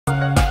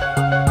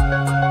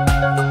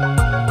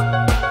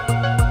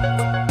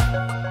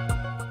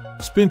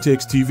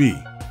Spintex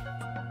TV.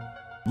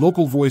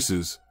 Local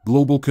voices,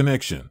 global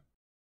connection.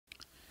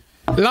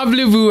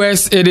 Lovely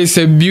viewers, it is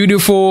a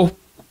beautiful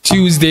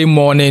Tuesday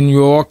morning.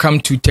 You're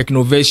welcome to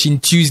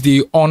Technovation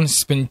Tuesday on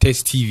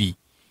Spintex TV.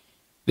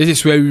 This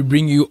is where we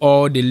bring you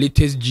all the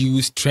latest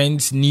news,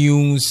 trends,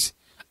 news,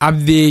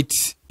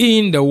 updates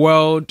in the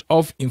world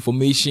of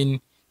information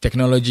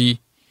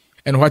technology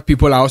and what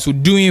people are also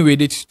doing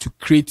with it to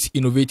create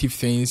innovative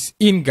things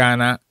in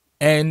Ghana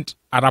and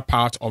other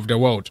parts of the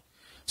world.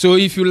 So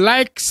if you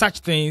like such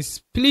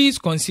things, please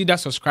consider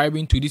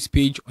subscribing to this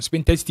page on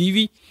Spintex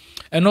TV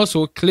and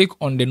also click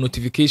on the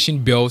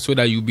notification bell so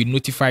that you'll be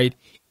notified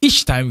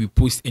each time we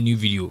post a new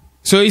video.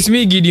 So it's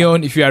me,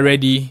 Gideon. If you are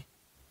ready,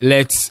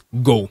 let's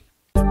go.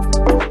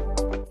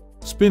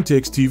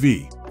 Spintex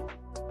TV.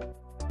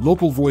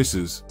 Local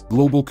voices,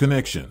 global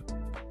connection.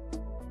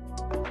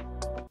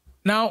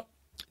 Now,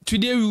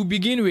 today we will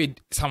begin with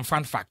some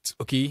fun facts,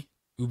 okay?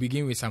 We'll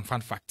begin with some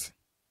fun facts.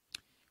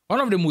 One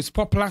of the most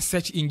popular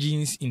search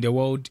engines in the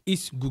world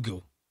is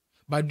Google.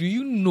 But do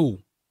you know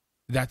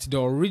that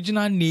the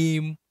original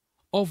name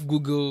of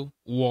Google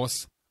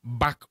was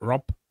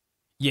Backrub?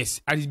 Yes,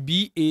 that is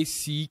B-A-C-K-R-U-B,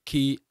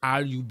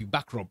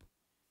 Backrub.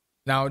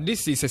 Now,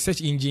 this is a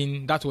search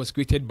engine that was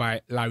created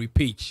by Larry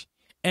Page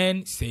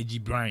and Sergey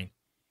Brin.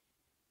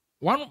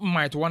 One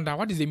might wonder,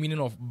 what is the meaning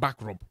of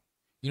Backrub?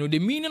 You know, the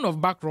meaning of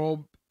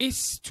Backrub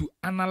is to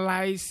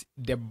analyze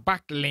the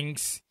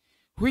backlinks,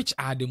 which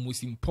are the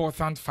most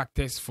important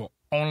factors for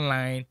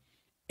online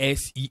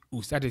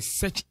SEOs, that is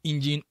search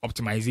engine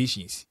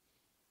optimizations,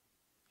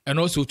 and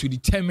also to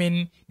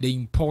determine the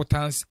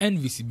importance and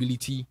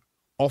visibility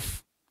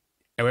of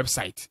a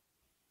website.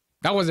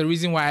 That was the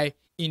reason why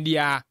in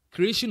their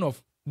creation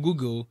of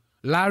Google,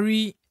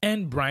 Larry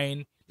and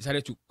Brian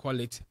decided to call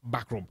it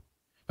Backrub.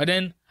 But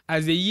then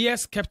as the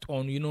years kept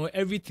on, you know,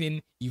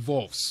 everything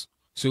evolves.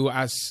 So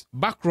as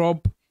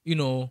Backrub, you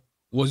know,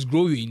 was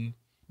growing,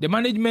 the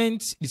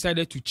management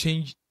decided to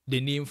change the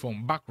name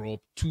from Backrub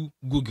to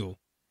Google.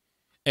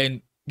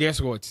 And guess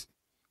what?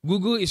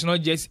 Google is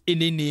not just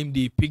any name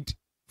they picked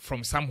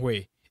from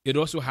somewhere. It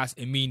also has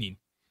a meaning.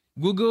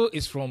 Google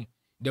is from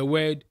the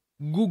word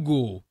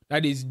Google.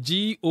 That is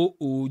G-O-O-G-O-L.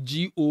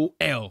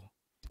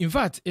 In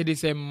fact, it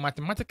is a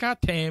mathematical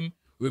term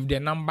with the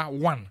number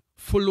 1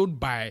 followed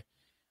by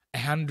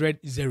 100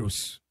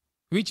 zeros,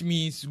 which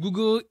means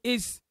Google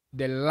is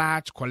the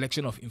large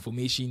collection of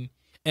information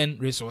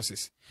and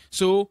resources.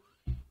 So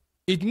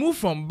it moved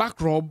from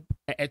Backrub,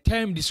 a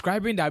term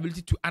describing the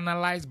ability to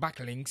analyze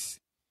backlinks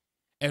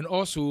and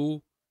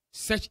also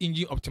search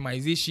engine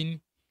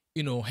optimization,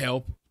 you know,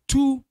 help,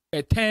 to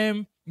a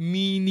term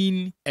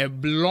meaning a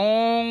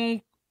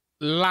long,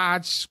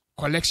 large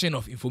collection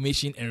of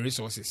information and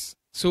resources.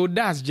 So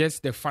that's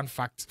just the fun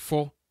fact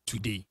for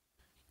today.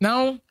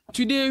 Now,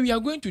 today we are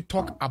going to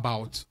talk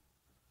about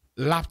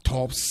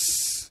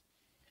laptops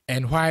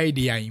and why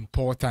they are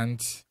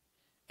important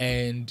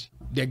and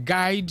the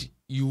guide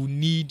you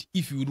need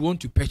if you would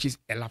want to purchase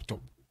a laptop.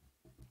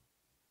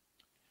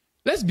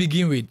 Let's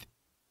begin with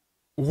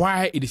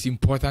why it is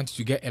important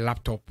to get a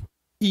laptop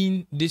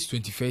in this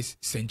 21st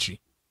century.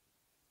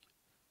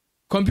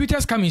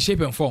 Computers come in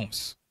shape and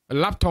forms. A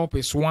laptop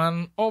is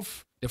one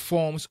of the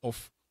forms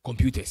of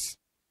computers.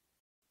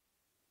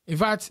 In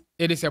fact,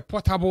 it is a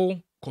portable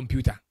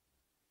computer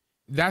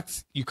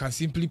that you can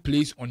simply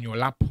place on your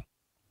lap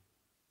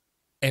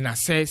and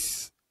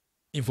access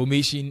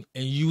information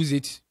and use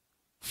it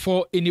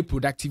for any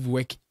productive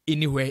work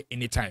anywhere,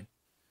 anytime.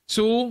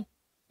 So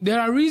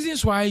there are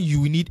reasons why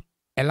you need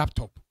a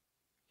laptop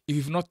if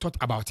you've not thought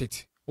about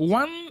it.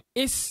 One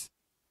is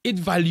its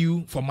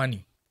value for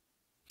money.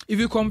 If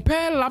you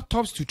compare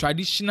laptops to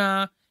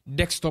traditional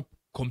desktop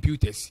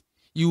computers,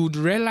 you would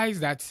realize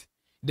that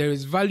there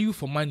is value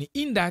for money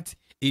in that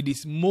it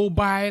is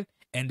mobile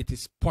and it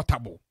is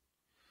portable.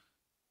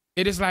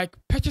 It is like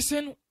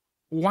purchasing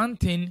one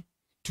thing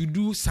to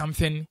do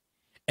something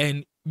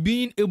and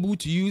being able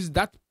to use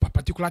that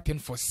particular thing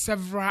for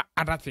several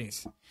other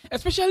things.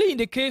 Especially in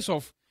the case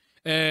of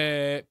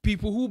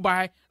people who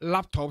buy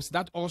laptops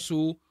that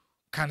also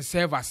can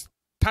serve as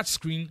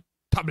touchscreen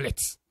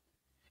tablets.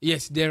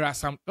 Yes, there are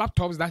some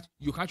laptops that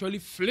you can actually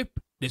flip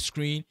the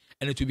screen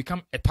and it will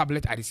become a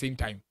tablet at the same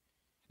time.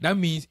 That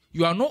means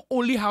you are not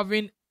only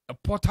having a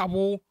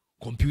portable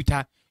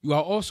computer, you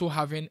are also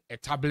having a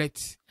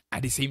tablet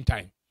at the same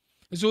time.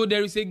 So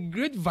there is a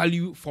great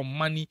value for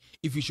money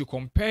if you should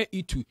compare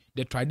it to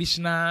the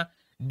traditional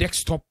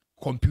desktop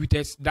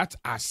computers that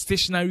are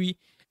stationary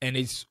and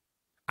it's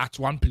at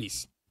one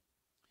place.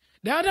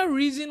 The other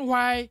reason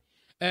why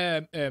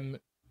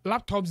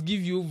laptops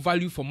give you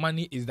value for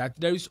money is that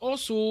there is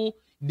also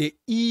the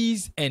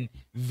ease and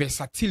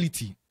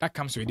versatility that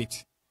comes with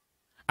it.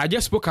 I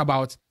just spoke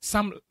about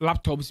some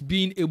laptops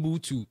being able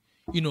to,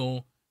 you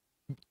know,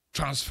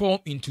 transform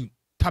into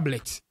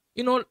tablets.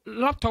 You know,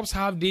 laptops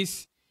have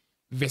this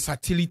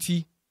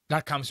versatility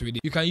that comes with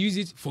it. You can use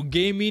it for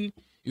gaming.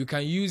 You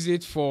can use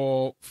it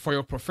for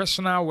your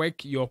professional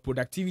work, your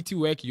productivity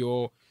work,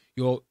 your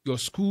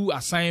school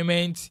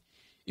assignments.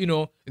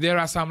 there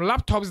are some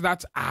laptops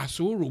that are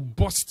so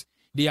robust.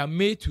 They are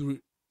made to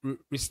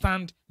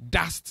withstand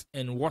dust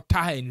and water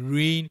and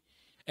rain.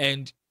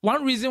 And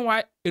one reason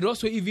why it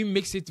also even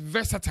makes it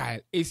versatile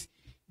is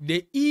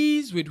the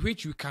ease with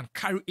which you can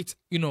carry it,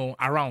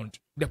 around,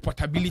 the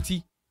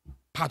portability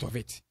part of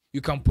it.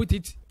 You can put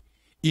it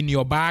in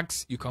your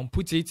bags, you can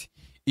put it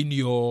in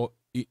your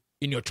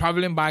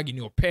traveling bag, in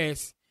your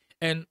purse,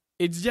 and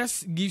it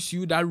just gives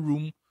you that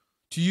room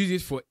to use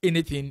it for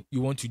anything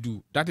you want to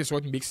do. That is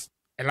what makes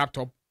a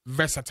laptop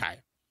versatile.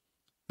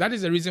 That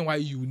is the reason why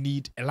you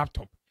need a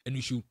laptop, and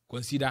you should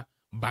consider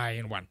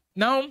buying one.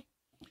 Now,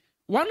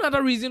 one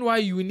other reason why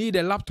you need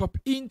a laptop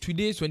in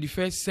today's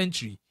 21st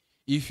century,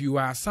 if you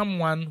are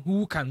someone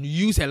who can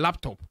use a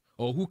laptop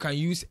or who can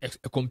use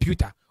a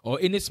computer or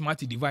any smart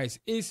device,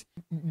 is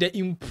the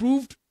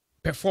improved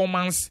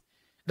performance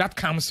that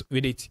comes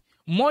with it.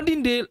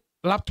 Modern day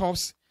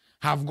laptops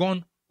have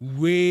gone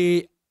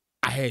way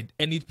ahead,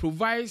 and it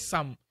provides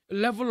some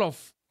level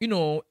of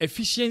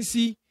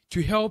efficiency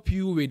to help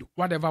you with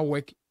whatever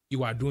work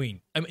you are doing.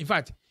 In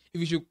fact, if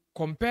you should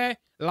compare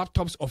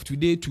laptops of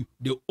today to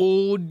the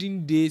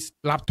olden days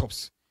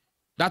laptops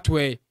that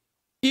were,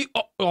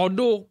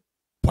 although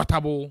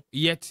portable,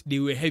 yet they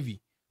were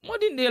heavy.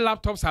 Modern day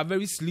laptops are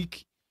very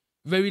sleek,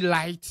 very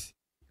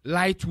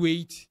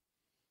lightweight.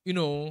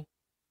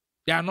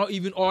 They are not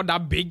even all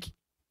that big.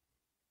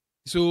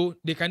 So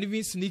they can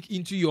even sneak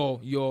into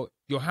your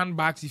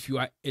handbags if you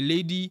are a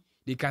lady.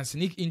 They can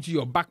sneak into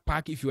your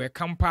backpack if you are a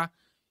camper.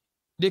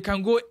 They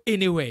can go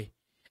anywhere.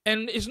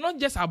 And it's not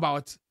just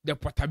about the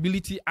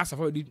portability, as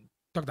I've already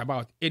talked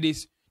about. It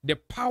is the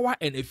power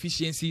and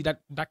efficiency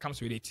that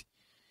comes with it.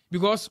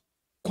 Because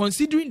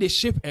considering the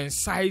shape and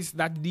size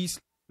that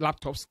these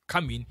laptops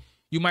come in,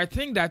 you might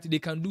think that they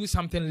can do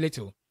something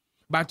little.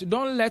 But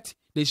don't let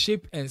the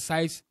shape and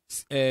size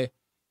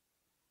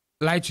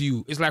lie to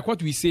you. It's like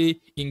what we say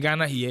in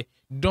Ghana here: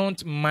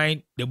 don't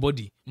mind the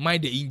body,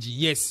 mind the engine.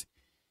 Yes.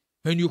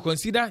 When you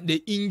consider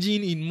the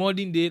engine in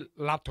modern day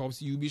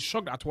laptops, you'll be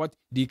shocked at what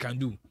they can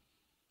do.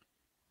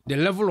 The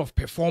level of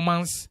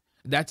performance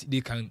that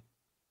they can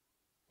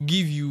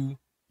give you,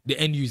 the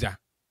end user.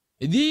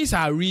 These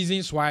are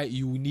reasons why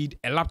you need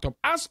a laptop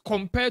as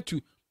compared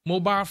to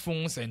mobile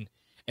phones and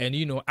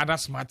other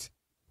smart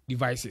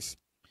devices.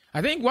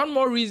 I think one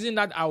more reason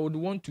that I would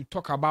want to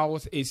talk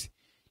about is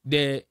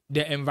the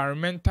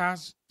environmental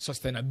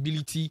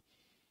sustainability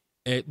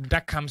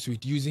that comes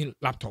with using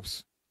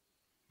laptops.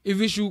 If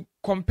we should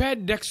compare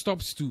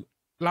desktops to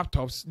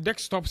laptops,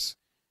 desktops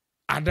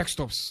are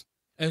desktops.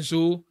 And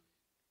so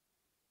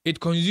it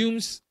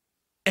consumes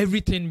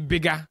everything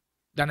bigger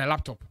than a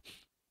laptop.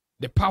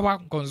 The power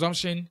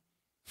consumption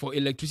for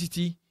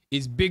electricity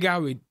is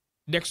bigger with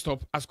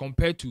desktop as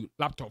compared to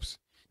laptops.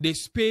 The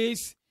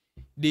space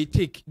they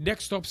take,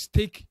 desktops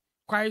take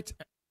quite,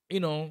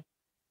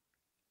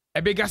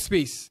 a bigger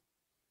space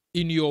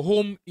in your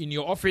home, in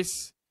your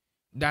office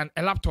than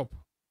a laptop.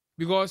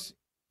 Because,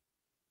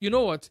 you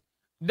know what?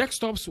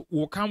 Desktops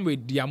will come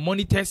with their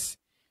monitors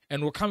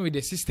and will come with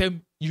the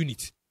system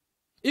unit.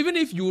 Even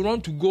if you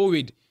want to go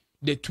with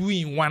the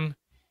 2-in-1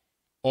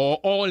 or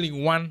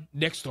all-in-one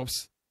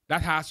desktops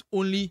that has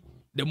only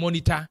the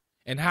monitor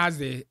and has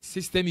the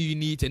system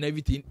unit and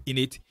everything in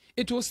it,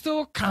 it will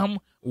still come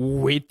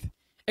with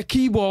a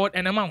keyboard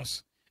and a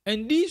mouse.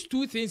 And these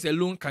two things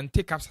alone can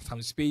take up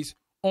some space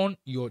on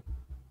your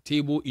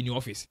table in your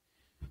office.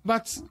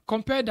 But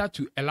compare that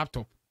to a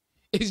laptop.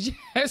 It's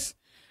just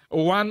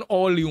one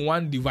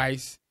all-in-one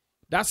device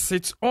that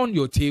sits on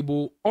your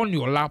table, on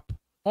your lap,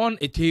 on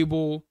a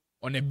table,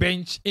 on a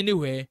bench,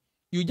 anywhere.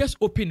 You just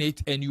open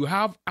it and you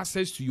have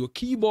access to your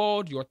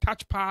keyboard, your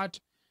touchpad,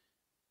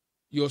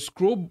 your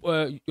scroll,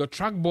 your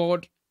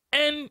trackball,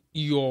 and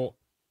your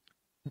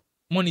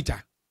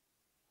monitor.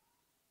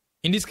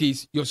 In this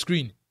case, your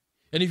screen.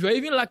 And if you're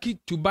even lucky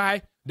to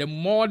buy the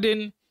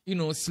modern,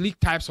 sleek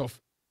types of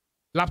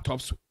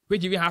laptops,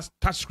 which even has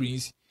touch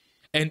screens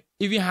and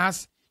even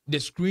has the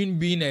screen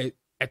being a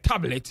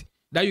tablet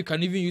that you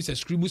can even use a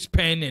scribbles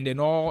pen and then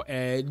all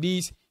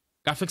these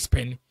graphics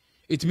pen,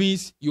 it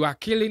means you are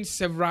killing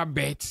several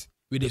birds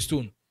with a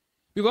stone.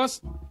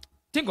 Because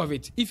think of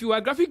it, if you are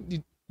a graphic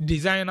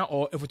designer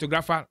or a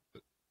photographer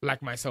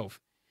like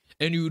myself,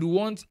 and you would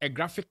want a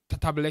graphic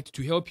tablet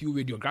to help you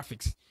with your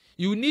graphics,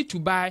 you need to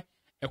buy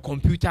a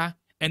computer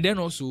and then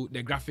also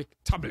the graphic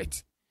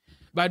tablet.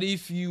 But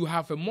if you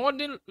have a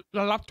modern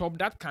laptop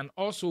that can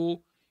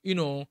also,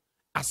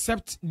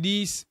 accept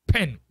these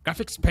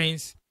graphics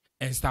pens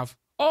and stuff,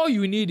 all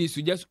you need is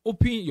to just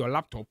open your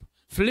laptop,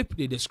 flip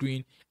the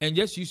screen, and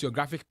just use your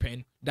graphic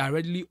pen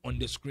directly on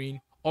the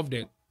screen of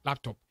the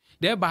laptop,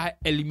 thereby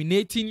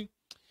eliminating,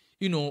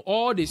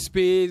 all the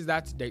space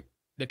that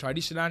the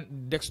traditional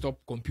desktop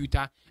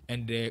computer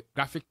and the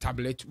graphic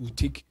tablet will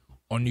take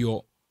on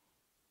your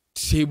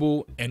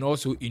table and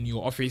also in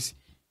your office,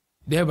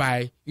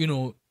 thereby,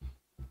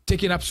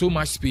 taking up so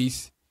much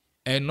space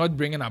and not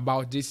bringing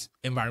about this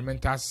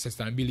environmental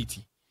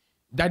sustainability.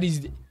 That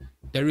is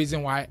the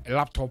reason why a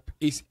laptop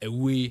is a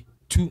way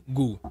to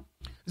go.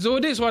 So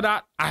this is what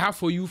I have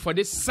for you for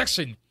this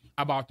section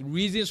about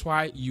reasons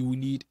why you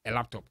need a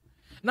laptop.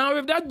 Now,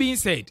 with that being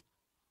said,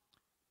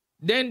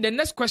 then the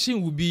next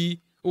question will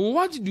be,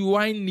 what do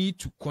I need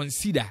to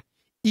consider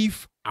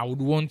if I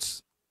would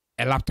want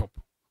a laptop?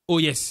 Oh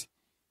yes,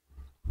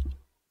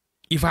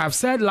 if I have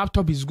said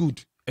laptop is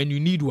good and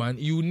you need one,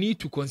 you need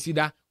to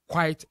consider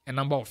quite a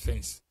number of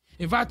things.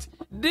 In fact,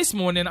 this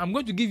morning I'm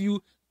going to give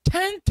you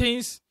 10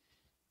 things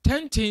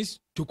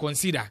to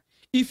consider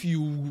if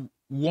you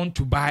want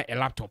to buy a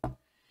laptop.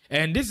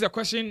 And this is a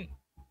question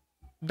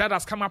that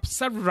has come up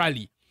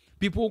severally.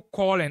 People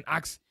call and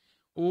ask,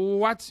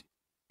 what?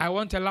 I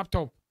want a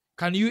laptop.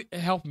 Can you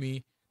help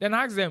me? Then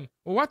ask them,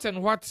 what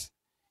and what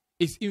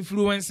is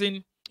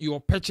influencing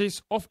your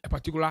purchase of a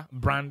particular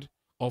brand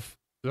of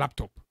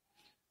laptop?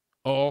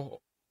 Or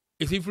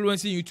is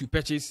influencing you to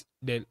purchase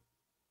the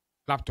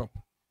laptop?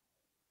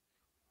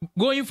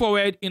 Going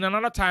forward, in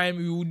another time,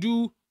 we will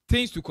do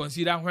things to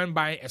consider when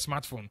buying a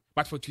smartphone.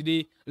 But for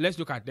today, let's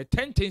look at the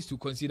 10 things to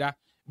consider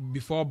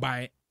before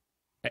buying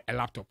a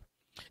laptop.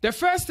 The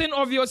first thing,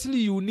 obviously,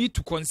 you need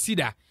to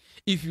consider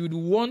if you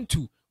want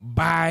to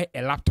buy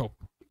a laptop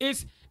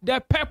is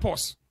the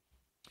purpose.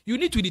 You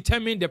need to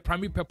determine the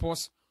primary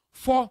purpose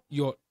for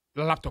your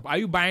laptop. Are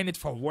you buying it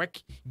for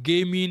work,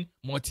 gaming,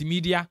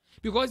 multimedia?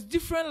 Because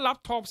different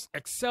laptops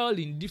excel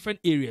in different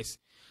areas.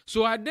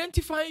 So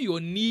identifying your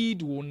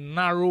need will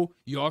narrow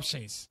your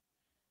options.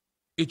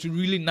 It will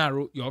really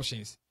narrow your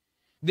options.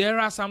 There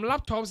are some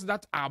laptops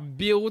that are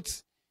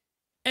built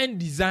and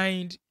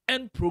designed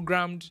and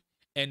programmed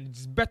and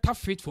it's better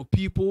fit for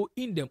people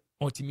in the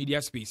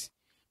multimedia space.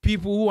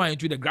 People who are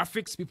into the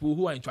graphics, people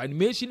who are into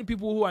animation,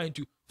 people who are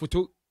into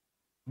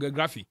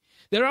photography.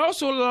 There are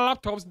also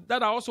laptops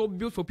that are also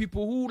built for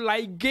people who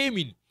like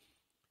gaming.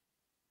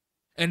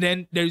 And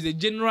then there is a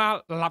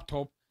general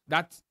laptop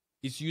that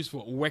is used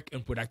for work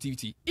and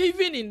productivity.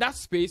 Even in that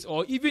space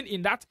or even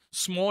in that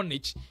small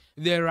niche,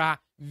 there are,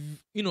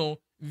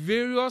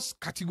 various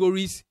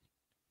categories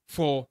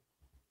for,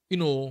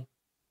 the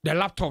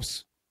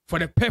laptops for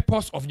the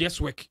purpose of just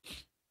work.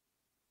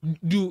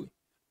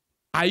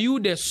 Are you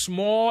the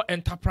small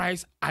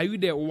enterprise? Are you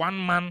the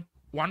one-man,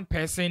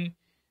 one-person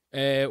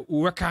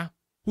worker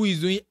who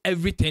is doing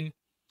everything?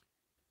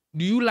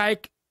 Do you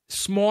like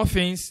small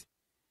things?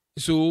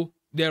 So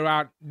there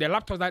are the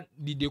laptops that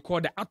they call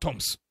the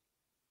atoms.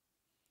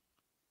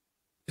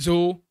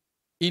 So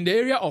in the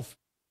area of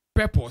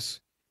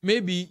purpose,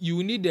 maybe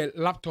you need a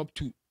laptop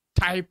to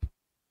type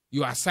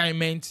your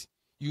assignment.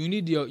 You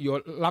need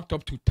your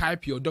laptop to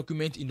type your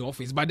document in the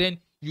office. But then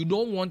you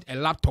don't want a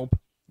laptop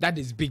that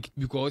is big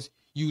because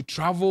you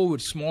travel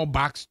with small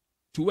bags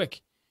to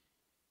work.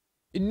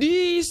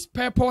 These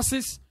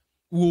purposes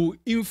will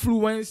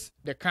influence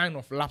the kind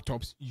of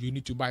laptops you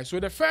need to buy. So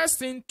the first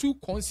thing to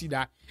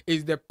consider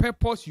is the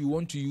purpose you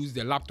want to use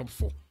the laptop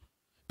for.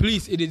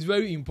 Please, it is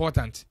very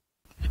important.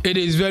 It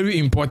is very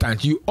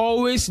important. You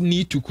always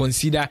need to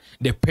consider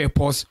the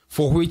purpose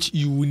for which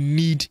you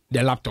need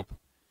the laptop.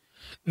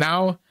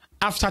 Now,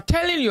 after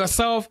telling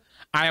yourself,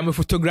 I am a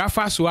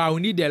photographer, so I will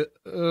need a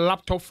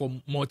laptop for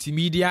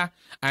multimedia.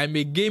 I am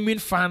a gaming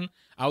fan.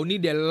 I will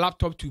need a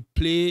laptop to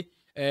play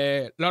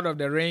Lord of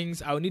the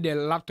Rings. I will need a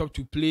laptop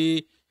to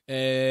play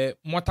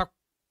Mortal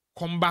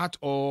Kombat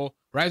or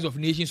Rise of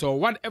Nations or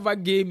whatever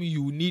game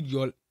you need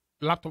your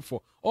laptop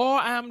for. Or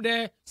I am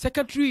the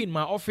secretary in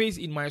my office,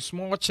 in my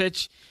small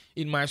church,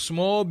 in my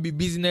small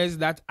business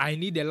that I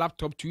need a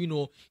laptop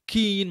to,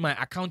 key in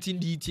my accounting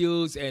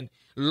details and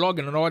log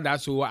and all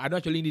that. So I don't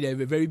actually need a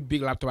very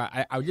big laptop.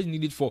 I just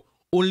need it for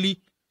only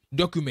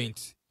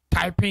documents,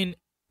 typing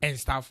and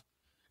stuff.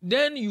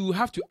 Then you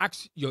have to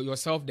ask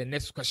yourself the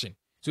next question.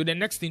 So the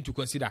next thing to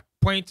consider,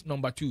 point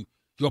number 2,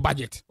 your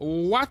budget.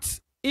 What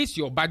is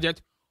your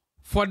budget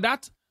for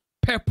that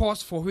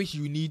purpose for which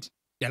you need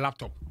the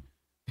laptop?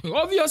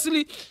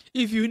 Obviously,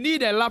 if you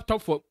need a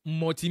laptop for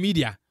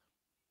multimedia,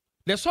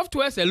 the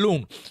softwares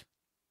alone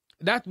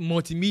that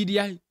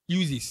multimedia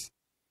uses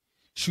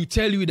should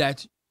tell you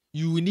that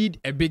you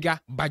need a bigger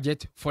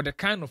budget for the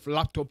kind of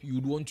laptop you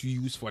would want to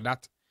use for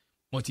that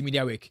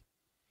multimedia work.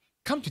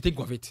 Come to think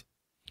of it,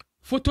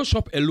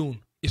 Photoshop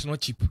alone is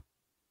not cheap.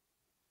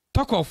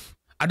 Talk of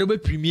Adobe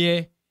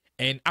Premiere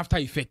and After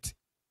Effects.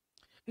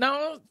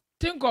 Now,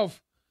 think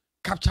of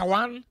Capture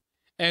One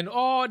and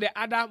all the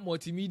other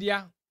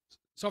multimedia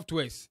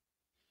softwares.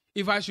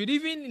 If I should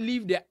even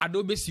leave the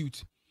Adobe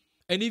suite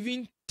and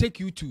even take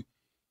you to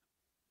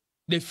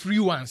the free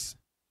ones,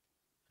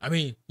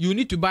 you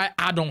need to buy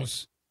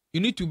add-ons.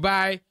 You need to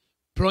buy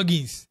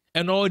plugins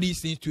and all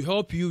these things to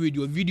help you with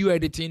your video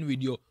editing,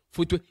 with your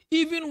photo.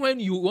 Even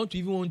when you want to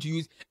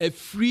use a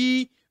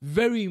free,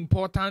 very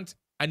important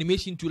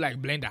animation tool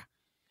like Blender,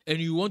 and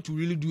you want to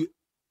really do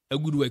a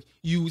good work,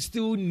 you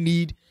still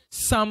need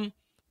some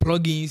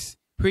plugins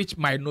which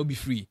might not be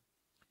free.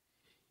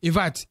 In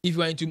fact, if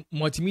you are into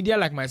multimedia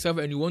like myself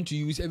and you want to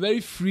use a very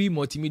free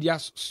multimedia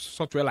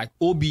software like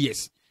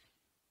OBS,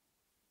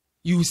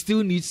 you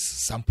still need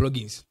some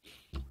plugins.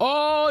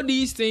 All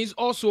these things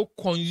also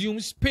consume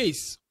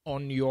space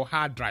on your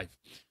hard drive.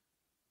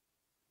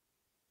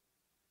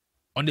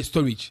 on the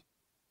storage.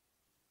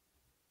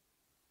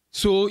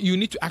 So you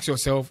need to ask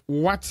yourself,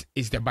 what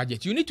is the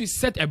budget? You need to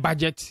set a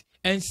budget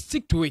and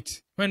stick to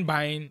it when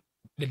buying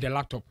the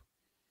laptop.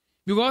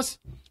 Because,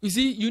 you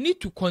see, you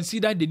need to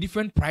consider the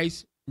different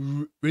price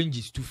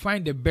ranges to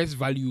find the best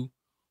value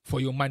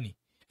for your money.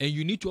 And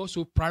you need to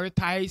also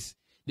prioritize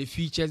the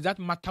features that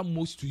matter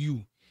most to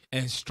you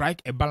and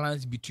strike a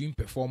balance between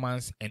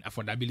performance and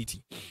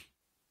affordability.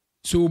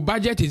 So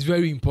budget is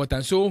very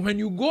important. So when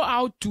you go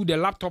out to the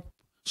laptop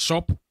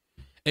shop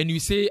and you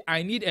say,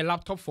 I need a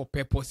laptop for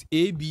purpose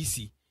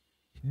ABC,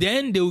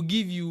 then they will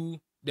give you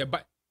the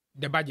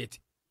budget.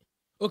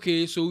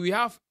 Okay, so we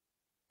have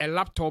a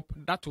laptop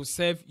that will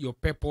serve your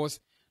purpose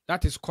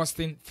that is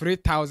costing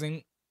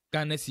 3,000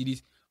 Ghana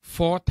cedis,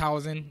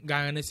 4,000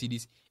 Ghana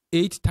cedis,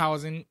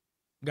 8,000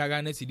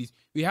 Ghana cedis.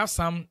 We have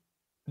some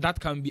that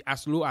can be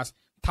as low as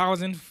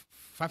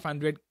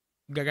 1,500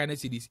 Ghana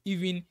cedis,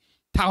 even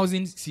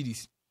 1,000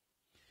 cedis.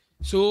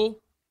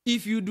 So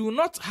if you do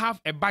not have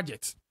a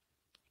budget,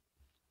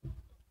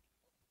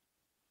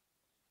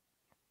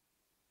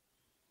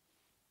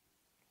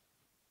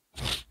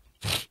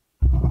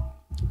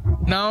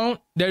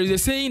 now there is a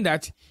saying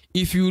that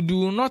if you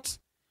do not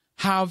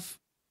have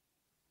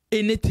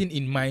anything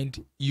in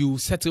mind, you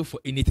settle for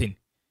anything.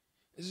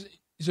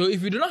 So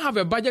if you do not have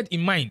a budget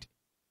in mind,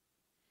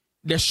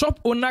 the shop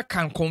owner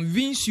can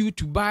convince you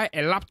to buy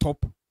a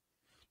laptop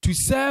to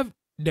serve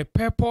the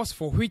purpose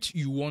for which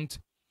you want,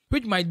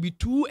 which might be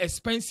too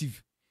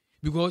expensive,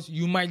 because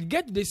you might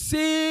get the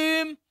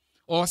same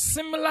or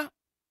similar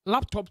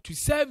laptop to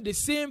serve the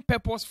same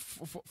purpose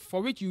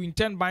for which you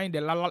intend buying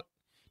the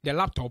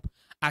laptop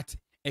at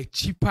a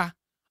cheaper,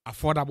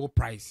 affordable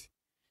price.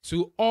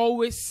 So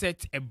always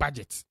set a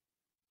budget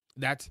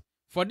that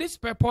for this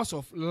purpose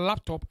of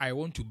laptop I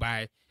want to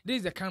buy, this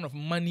is the kind of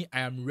money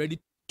I am ready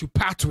to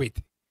part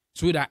with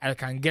so that I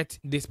can get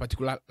this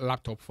particular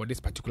laptop for this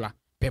particular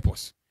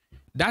purpose.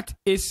 That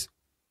is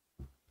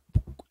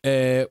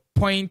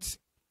point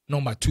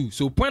number 2.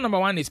 So point number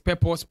 1 is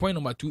purpose. Point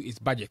number 2 is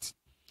budget.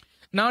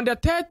 Now the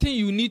third thing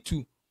you need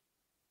to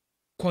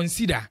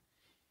consider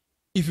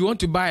if you want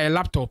to buy a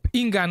laptop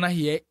in Ghana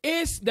here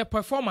is the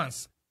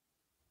performance.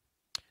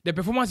 The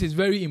performance is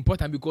very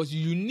important because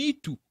you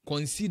need to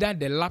consider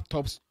the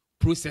laptop's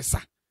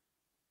processor.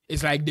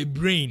 It's like the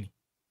brain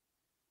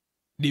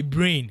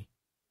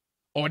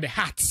or the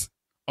heart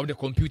of the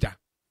computer.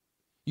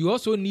 You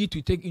also need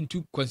to take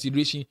into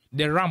consideration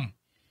the RAM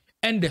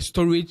and the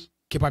storage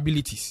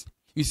capabilities.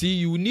 You see,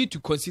 you need to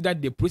consider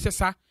the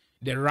processor,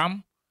 the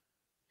RAM,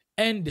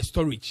 and the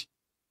storage.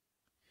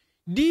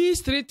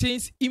 These 3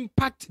 things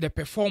impact the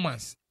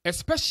performance,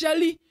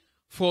 especially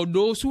for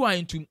those who are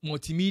into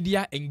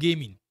multimedia and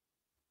gaming.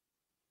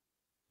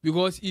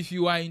 Because if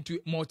you are into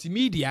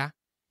multimedia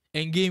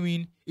and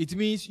gaming, it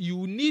means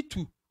you need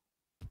to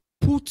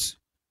put,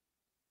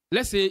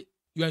 let's say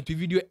you are into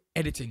video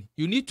editing,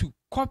 you need to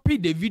copy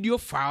the video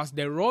files,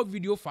 the raw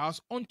video files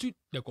onto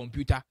the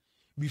computer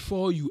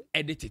before you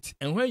edit it.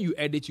 And when you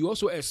edit, you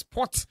also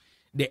export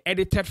the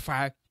edited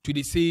file to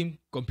the same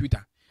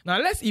computer. Now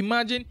let's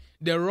imagine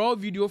the raw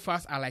video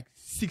files are like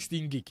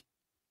 16 gig.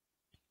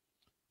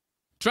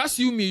 Trust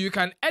you me, you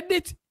can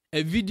edit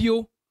a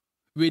video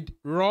with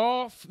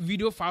raw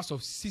video files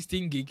of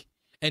 16 gig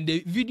and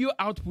the video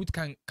output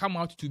can come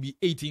out to be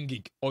 18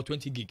 gig or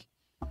 20 gig.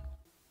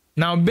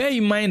 Now bear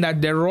in mind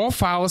that the raw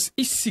files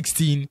is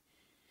 16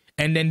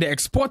 and then the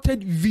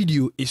exported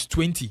video is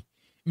 20,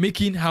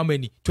 making how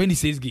many?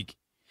 26 gig.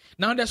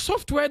 Now the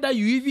software that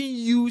you even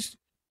use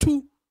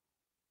to,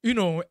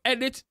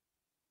 edit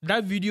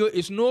that video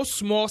is no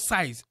small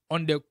size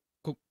on the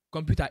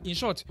computer. In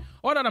short,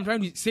 all that I'm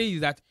trying to say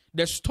is that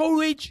the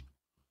storage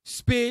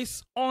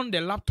space on the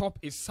laptop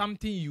is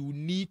something you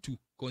need to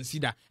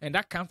consider, and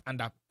that comes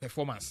under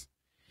performance.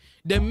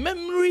 The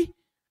memory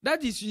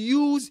that is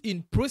used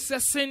in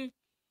processing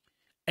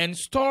and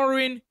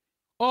storing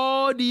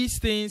all these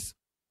things,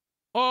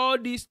 all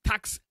these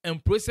tasks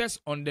and process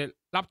on the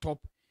laptop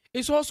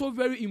is also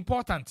very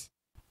important.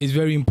 It's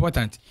very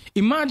important.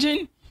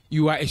 Imagine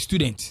you are a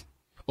student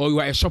or you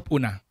are a shop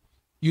owner.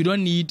 You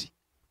don't need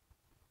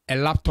a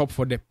laptop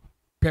for the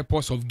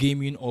purpose of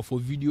gaming or for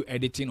video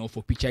editing or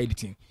for picture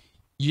editing.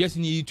 You just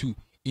need to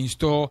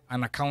install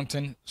an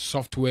accounting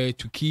software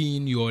to key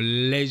in your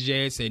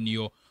ledgers and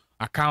your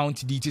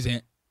account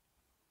details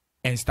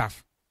and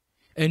stuff.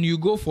 And you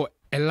go for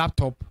a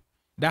laptop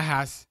that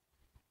has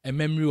a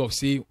memory of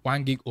say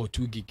 1 gig or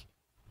 2 gig.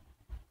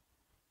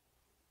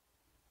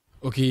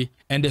 Okay,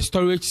 and the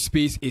storage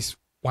space is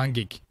 1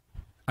 gig.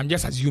 I'm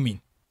just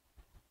assuming.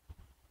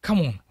 Come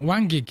on,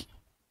 1 gig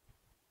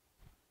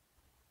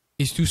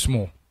is too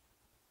small.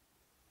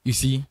 You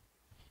see?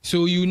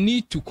 So you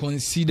need to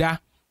consider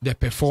the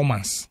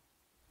performance,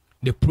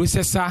 the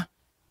processor,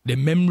 the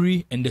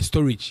memory, and the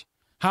storage.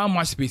 How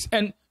much space?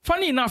 And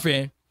funny enough,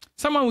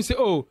 someone will say,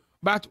 oh,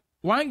 but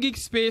 1 gig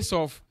space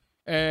of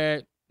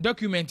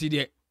document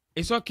there,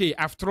 it's okay.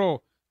 After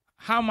all,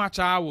 how much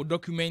I will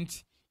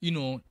document,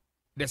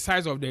 the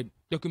size of the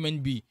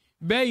document be?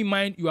 Bear in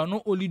mind, you are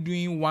not only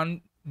doing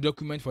one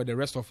document for the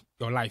rest of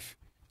your life.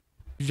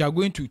 You are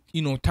going to,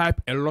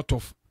 type a lot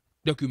of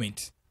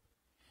documents.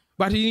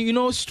 But,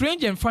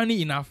 strange and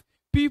funny enough,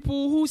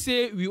 people who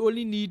say we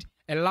only need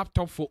a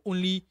laptop for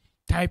only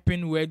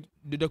typing Word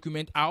the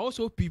document are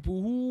also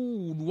people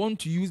who would want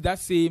to use that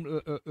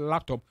same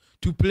laptop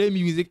to play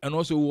music and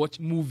also watch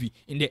movie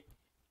in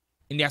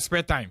their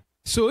spare time.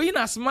 So in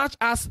as much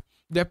as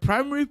the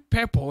primary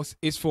purpose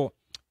is for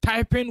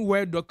typing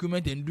Word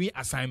document and doing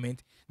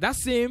assignment, that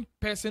same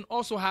person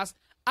also has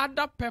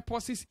other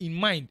purposes in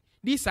mind.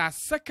 These are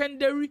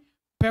secondary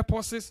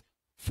purposes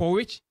for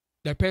which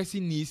the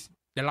person needs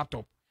the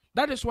laptop.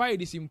 That is why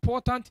it is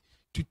important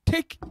to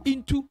take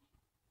into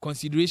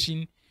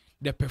consideration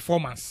the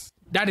performance.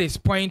 That is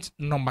point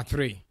number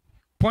 3.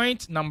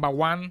 Point number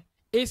 1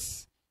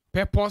 is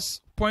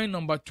purpose. Point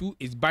number 2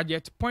 is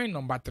budget. Point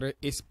number 3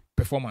 is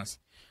performance.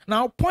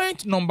 Now,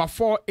 point number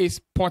 4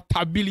 is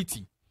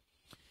portability.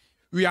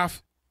 We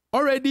have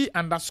already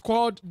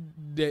underscored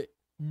the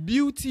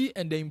beauty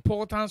and the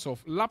importance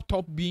of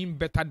laptop being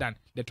better than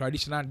the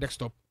traditional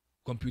desktop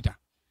computer.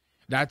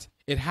 That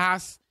it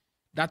has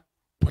that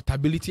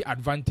portability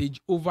advantage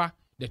over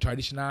the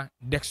traditional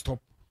desktop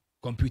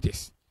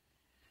computers.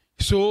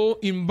 So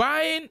in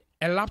buying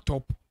a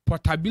laptop,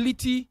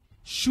 portability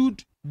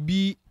should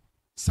be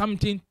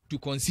something to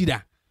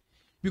consider.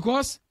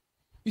 Because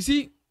you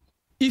see,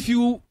 if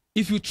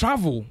you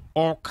travel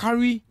or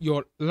carry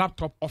your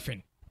laptop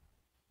often,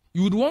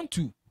 you would want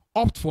to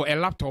opt for a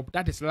laptop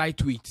that is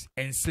lightweight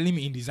and slim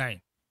in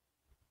design.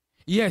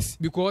 Yes,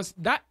 because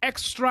that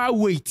extra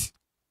weight,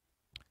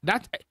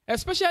 that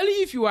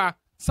especially if you are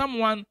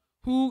someone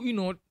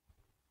who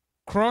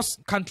cross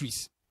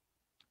countries,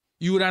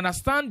 you would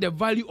understand the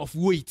value of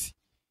weight.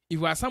 If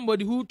you are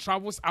somebody who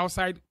travels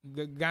outside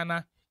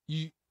Ghana,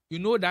 you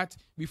know that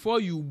before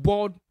you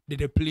board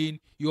the plane,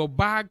 your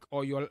bag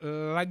or your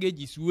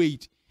luggage is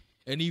weight.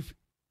 And if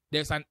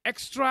there's an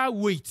extra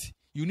weight,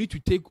 you need to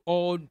take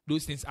all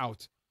those things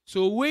out.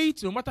 So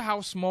weight, no matter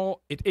how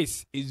small it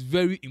is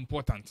very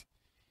important.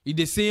 It's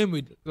the same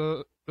with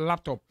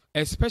laptop,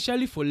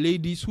 especially for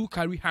ladies who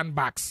carry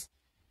handbags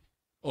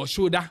or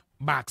shoulder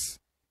bags.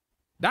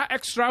 That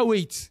extra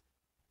weight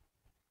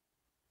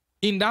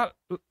in that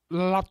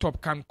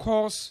laptop can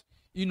cause,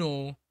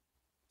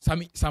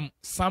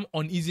 some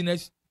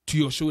uneasiness to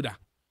your shoulder.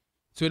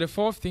 So the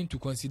fourth thing to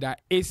consider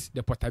is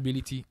the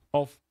portability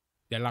of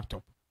the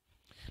laptop.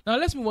 Now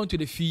let's move on to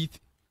the fifth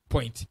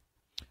point.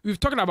 We've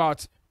talked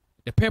about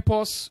the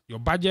purpose, your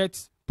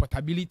budget,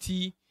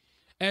 portability,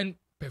 and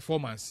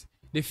performance.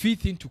 The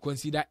fifth thing to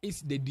consider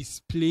is the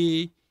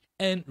display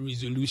and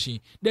resolution.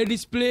 The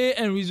display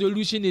and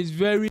resolution is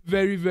very,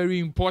 very, very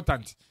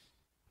important.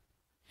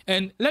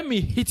 And let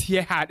me hit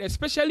here hard,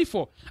 especially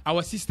for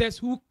our sisters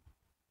who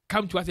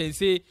come to us and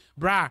say,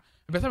 "Brah,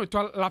 better with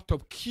a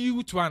laptop,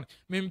 cute one.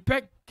 Me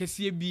pek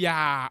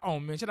kesibia. Oh,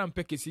 me shouldn't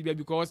pek kesibia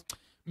because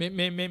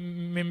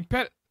me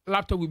pek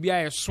laptop will be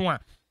a swan.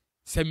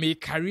 Se me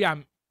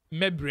career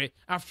mebre.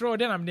 After all,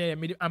 then I'm there.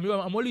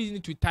 I'm only using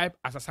it to type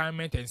as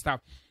assignment and stuff.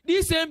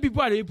 These same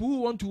people are the people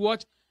who want to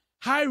watch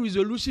high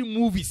resolution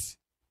movies,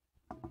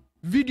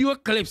 video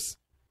clips.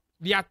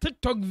 There are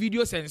TikTok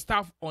videos and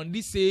stuff on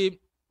this same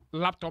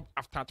laptop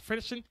after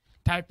finishing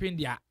typing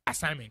their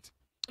assignment.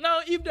 Now,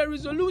 if the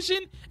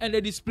resolution and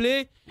the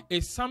display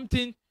is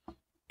something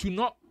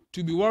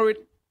to be worried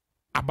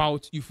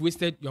about, you've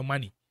wasted your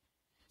money.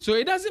 So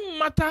it doesn't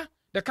matter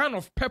the kind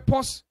of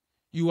purpose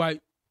you are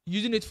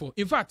using it for.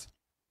 In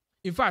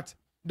fact,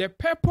 the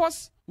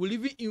purpose will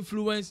even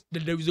influence the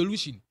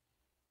resolution.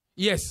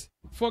 Yes,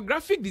 for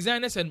graphic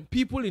designers and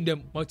people in the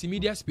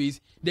multimedia space,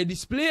 the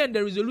display and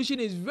the resolution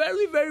is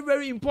very, very,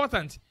 very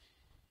important.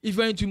 If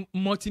you're into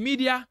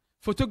multimedia,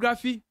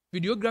 photography,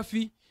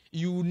 videography,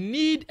 you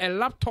need a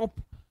laptop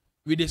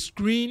with a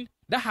screen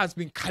that has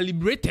been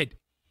calibrated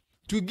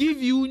to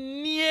give you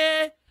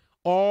near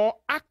or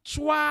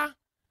actual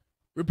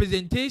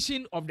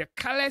representation of the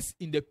colors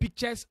in the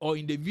pictures or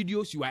in the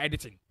videos you are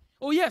editing.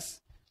 Oh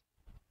yes.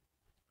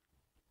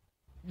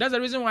 That's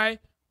the reason why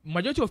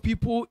majority of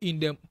people in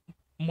the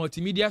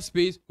multimedia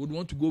space would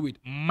want to go with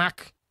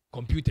Mac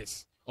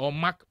computers or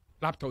Mac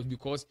laptops,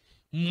 because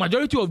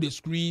majority of the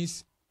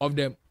screens of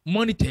the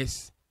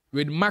monitors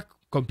with Mac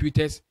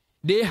computers,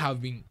 they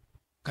have been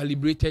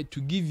calibrated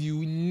to give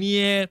you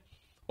near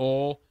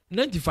or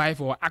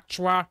 95 or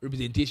actual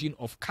representation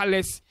of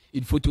colors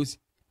in photos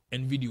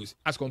and videos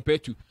as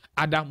compared to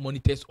other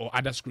monitors or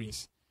other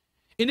screens.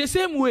 In the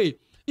same way,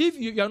 if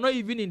you are not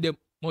even in the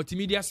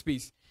multimedia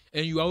space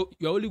and you are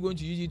only going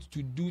to use it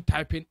to do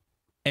typing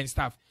and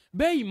stuff,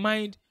 bear in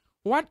mind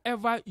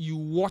whatever you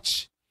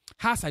watch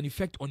has an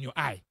effect on your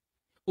eye.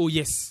 Oh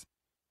yes,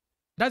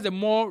 that's the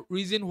more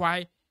reason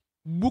why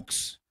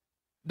books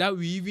that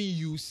we even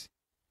use,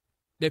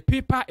 the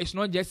paper is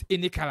not just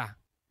any color.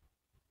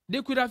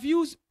 They could have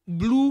used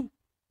blue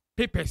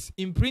papers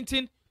in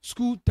printing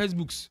school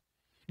textbooks.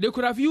 They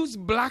could have used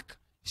black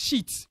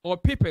sheets or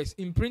papers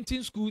in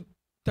printing school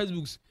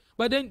textbooks.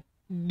 But then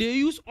they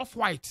use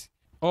off-white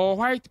or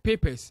white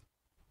papers.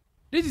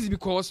 This is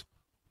because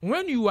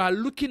when you are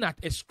looking at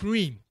a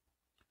screen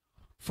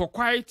for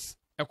quite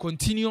a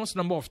continuous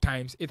number of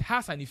times, it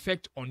has an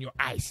effect on your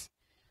eyes.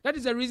 That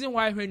is the reason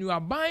why when you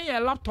are buying a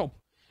laptop,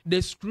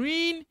 the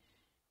screen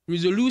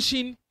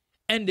resolution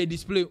and the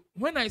display,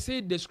 when I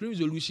say the screen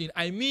resolution,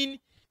 I mean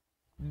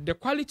the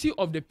quality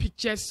of the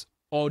pictures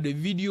or the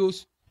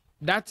videos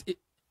that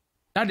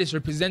is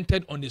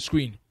represented on the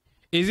screen.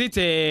 Is it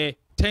a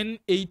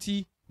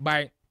 1080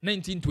 by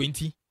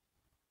 1920?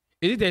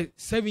 Is it a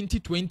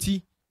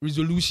 7020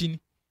 resolution?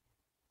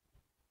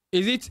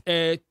 Is it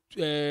a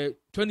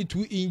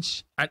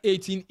 22-inch, an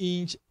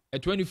 18-inch, a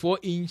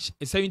 24-inch,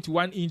 a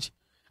 71-inch?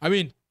 I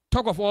mean,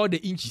 talk of all the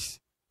inches.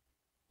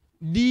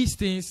 These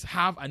things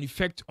have an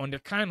effect on the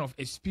kind of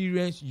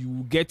experience you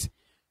will get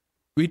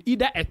with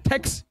either a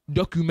text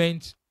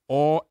document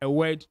or a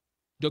Word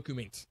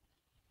document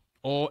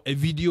or a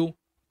video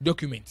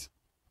document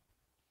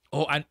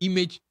or an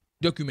image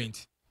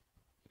document.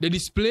 The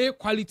display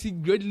quality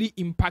greatly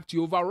impacts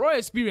your overall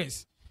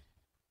experience.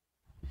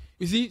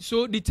 You see,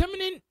 so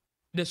determining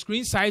the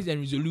screen size and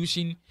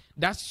resolution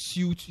that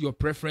suits your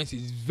preference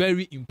is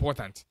very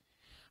important.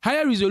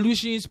 Higher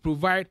resolutions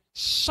provide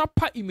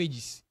sharper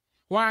images,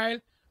 while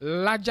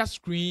larger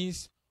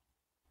screens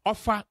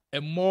offer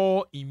a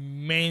more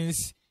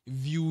immense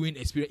viewing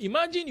experience.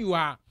 Imagine you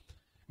are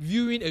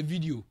viewing a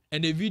video,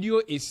 and the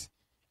video is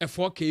a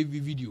 4K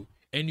video,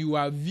 and you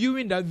are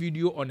viewing that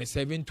video on a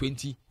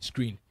 720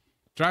 screen.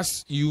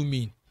 Trust you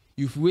me,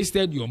 you've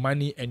wasted your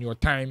money and your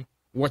time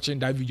watching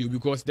that video,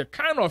 because the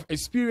kind of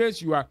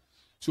experience you are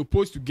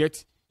supposed to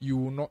get, you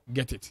will not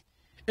get it.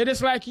 It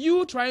is like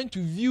you trying to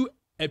view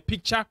a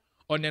picture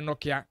on a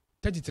Nokia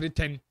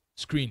 3310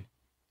 screen.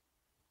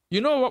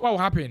 You know what will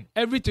happen?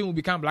 Everything will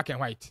become black and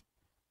white.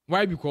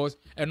 Why? Because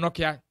a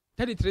Nokia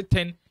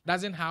 3310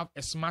 doesn't have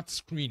a smart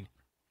screen,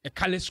 a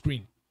color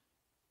screen.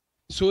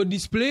 So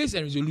displays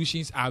and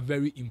resolutions are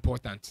very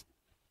important.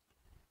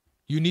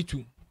 You need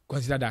to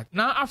consider that.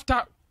 Now,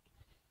 after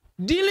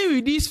dealing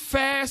with these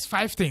first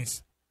 5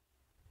 things,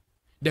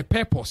 the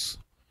purpose,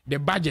 the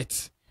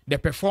budget, the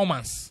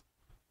performance,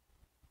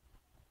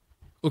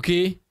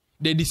 okay,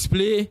 the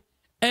display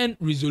and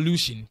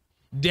resolution,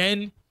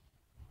 then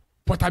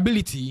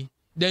portability,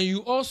 then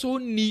you also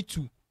need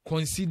to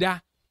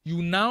consider, the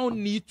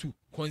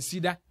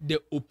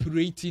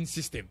operating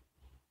system.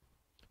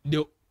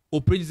 The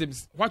operating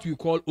system, what we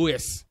call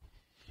OS.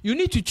 You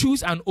need to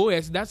choose an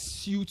OS that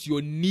suits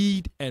your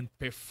need and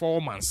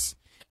performance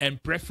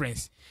and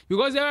preference.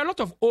 Because there are a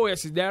lot of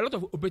OSs, there are a lot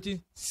of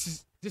operating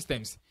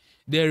systems.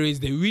 There is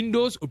the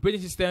Windows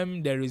operating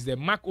system, there is the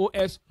Mac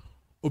OS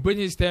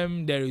operating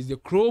system, there is the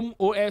Chrome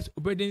OS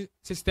operating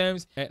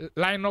systems,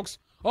 Linux.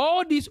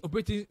 All these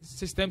operating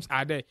systems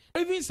are there.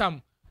 Even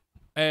some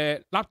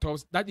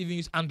laptops that even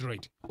use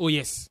Android. Oh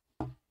yes,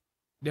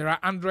 there are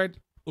Android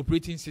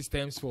operating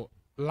systems for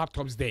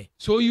laptops there.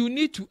 So you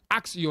need to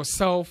ask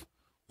yourself,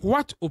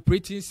 what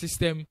operating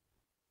system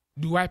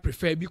do I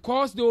prefer?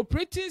 Because the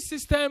operating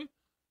system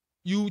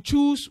you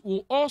choose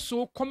will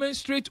also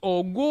commensurate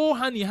or go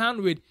hand in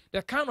hand with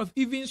the kind of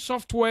even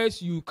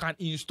softwares you can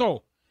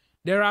install.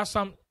 There are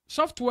some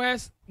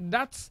softwares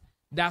that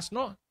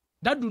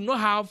do not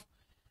have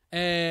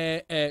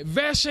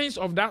versions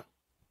of that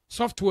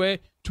software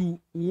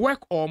to work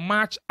or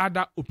match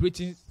other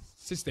operating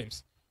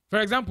systems. For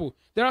example,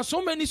 there are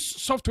so many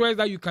softwares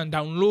that you can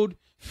download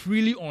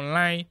freely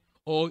online,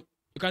 or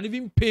you can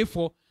even pay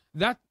for,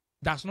 that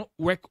does not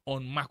work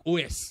on Mac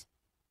OS.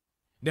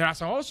 There are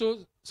some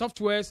also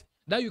softwares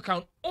that you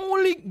can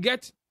only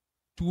get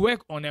to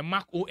work on a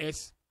Mac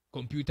OS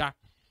computer,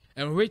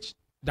 and which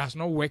does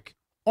not work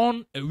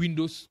on a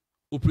Windows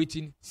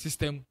operating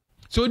system.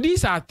 So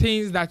these are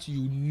things that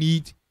you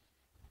need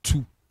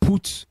to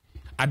put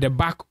at the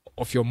back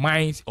of your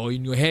mind or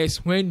in your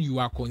heads when you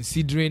are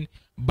considering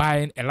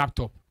buying a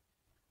laptop.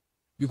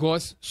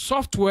 Because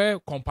software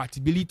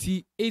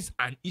compatibility is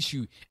an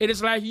issue. It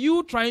is like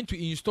you trying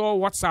to install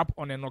WhatsApp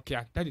on a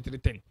Nokia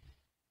 3310.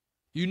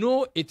 You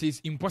know it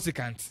is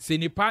impossible.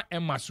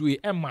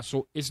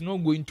 It's not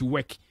going to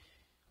work.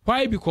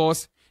 Why?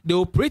 Because the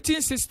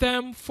operating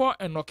system for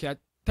a Nokia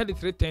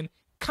 3310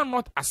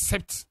 cannot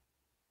accept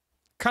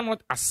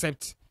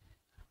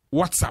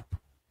WhatsApp.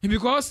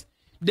 Because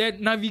the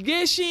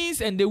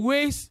navigations and the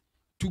ways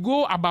to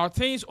go about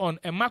things on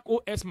a Mac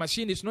OS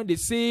machine is not the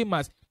same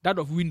as that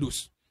of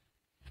Windows,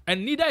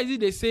 and neither is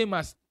it the same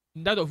as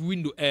that of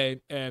Windows,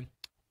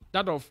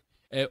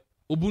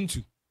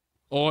 Ubuntu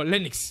or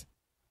Linux.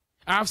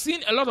 I've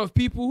seen a lot of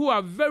people who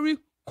are very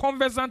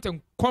conversant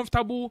and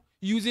comfortable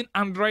using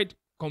Android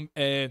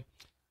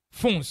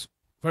phones,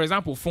 for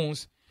example,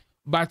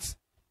 but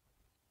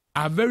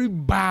are very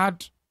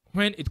bad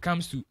when it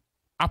comes to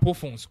Apple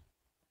phones.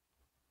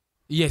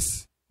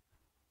 Yes,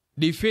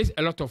 they face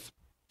a lot of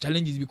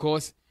challenges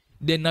because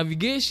the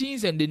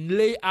navigations and the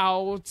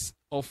layouts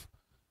of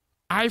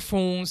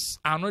iPhones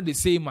are not the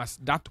same as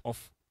that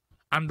of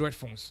Android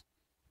phones.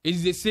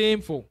 It's the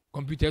same for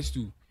computers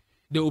too.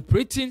 The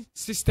operating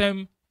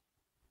system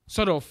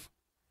sort of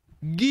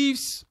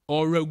gives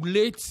or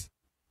regulates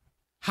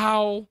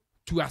how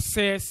to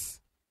access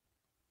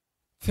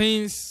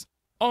things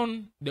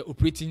on the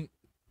operating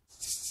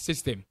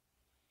system.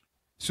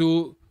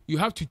 So you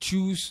have to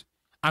choose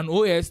an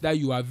OS that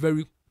you are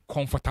very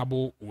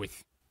comfortable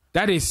with.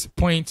 That is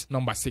point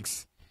number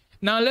 6.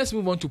 Now let's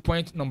move on to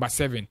point number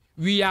 7.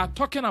 We are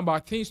talking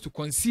about things to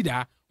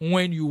consider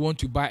when you want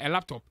to buy a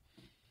laptop.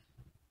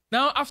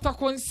 Now, after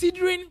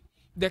considering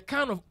the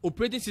kind of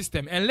operating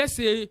system, and let's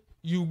say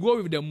you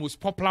go with the most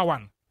popular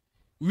one,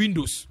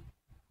 Windows,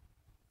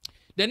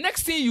 the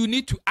next thing you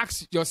need to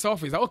ask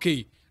yourself is,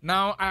 okay,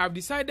 now I have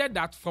decided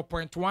that for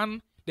point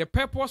 1, the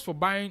purpose for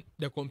buying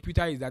the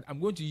computer is that I'm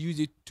going to use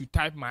it to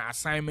type my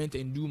assignment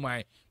and do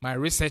my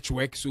research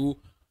work. So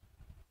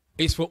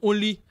it's for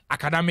only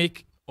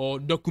academic or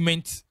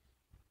document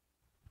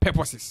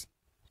purposes.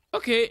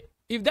 Okay,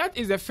 if that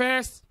is the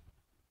first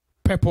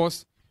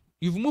purpose,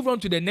 you've moved on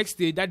to the next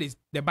stage, that is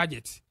the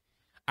budget.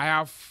 I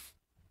have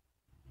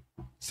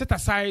set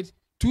aside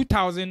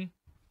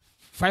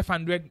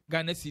 2,500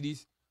 Ghana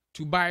cedis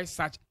to buy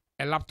such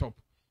a laptop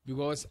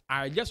because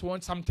I just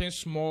want something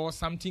small,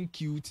 something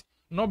cute,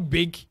 not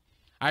big.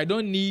 I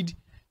don't need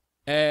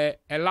a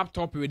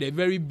laptop with a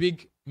very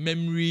big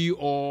memory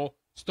or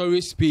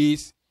storage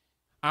space.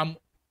 I'm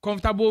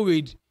comfortable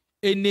with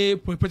any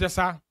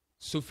processor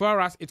so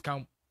far as it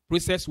can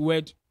process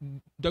Word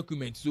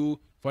documents. So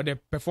for the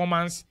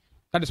performance,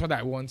 that is what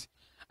I want.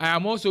 I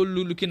am also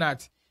looking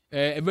at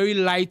a very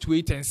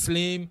lightweight and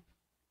slim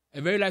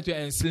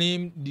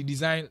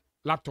design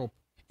laptop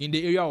in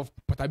the area of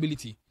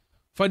portability.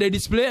 For the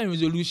display and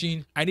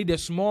resolution, I need a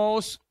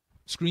small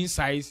screen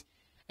size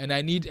and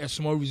I need a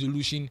small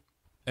resolution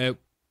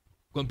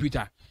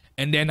computer.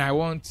 And then I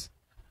want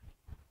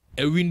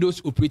a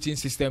Windows operating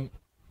system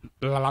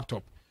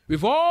laptop.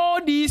 With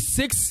all these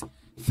 6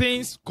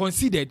 things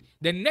considered,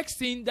 the next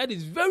thing that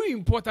is very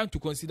important to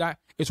consider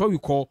is what we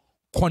call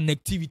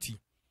connectivity.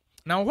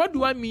 Now, what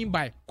do I mean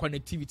by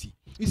connectivity?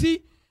 You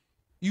see,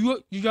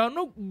 you are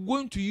not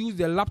going to use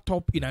the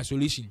laptop in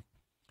isolation.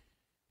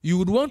 You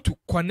would want to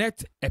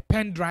connect a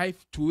pen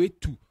drive to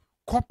it to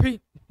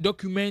copy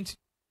documents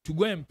to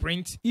go and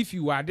print if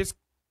you are this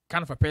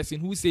kind of a person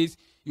who says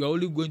you are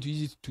only going to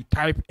use it to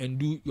type and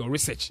do your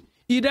research.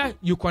 Either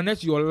you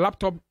connect your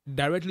laptop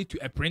directly to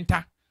a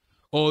printer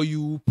or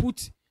you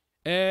put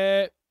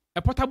a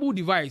portable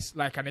device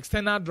like an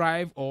external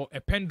drive or a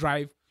pen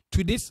drive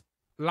to this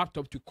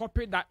laptop to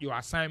copy that your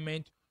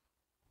assignment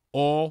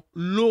or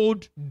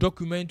load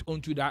document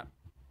onto that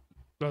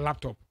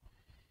laptop.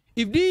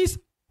 If these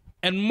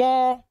and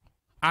more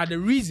are the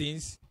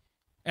reasons,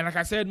 and like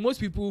I said,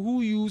 most people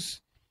who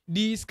use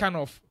these kind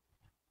of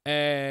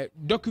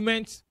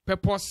document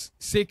purpose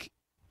sake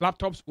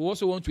laptops will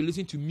also want to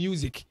listen to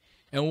music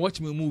and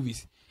watch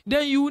movies.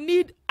 Then you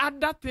need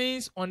other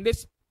things on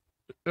this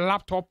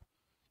laptop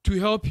to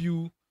help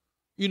you,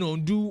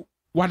 do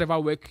whatever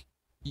work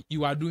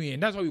you are doing.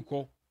 And that's what we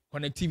call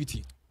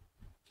connectivity.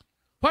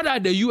 What are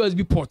the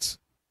USB ports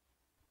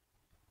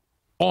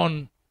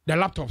on the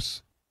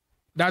laptops?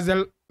 Does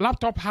the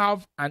laptop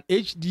have an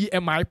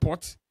HDMI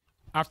port?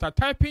 After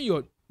typing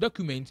your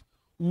document,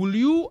 will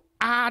you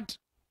attach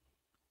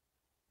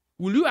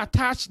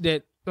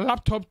the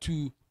laptop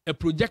to a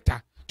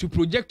projector to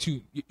project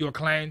to your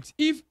client?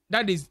 If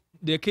that is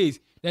the case,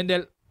 then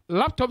the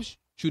laptop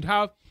should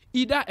have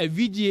either a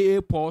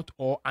VGA port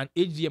or an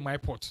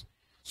HDMI port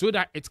so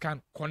that it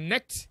can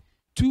connect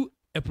to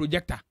a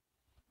projector.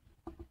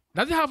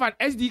 Does it have an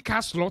SD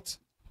card slot?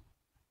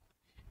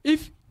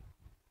 If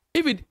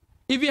it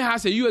even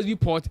has a USB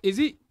port, is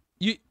it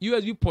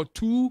USB port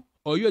 2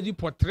 or USB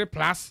port 3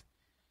 plus?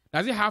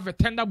 Does it have a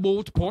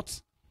Thunderbolt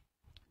port?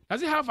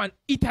 Does it have an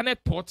Ethernet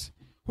port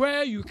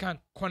where you can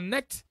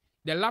connect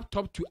the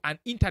laptop to an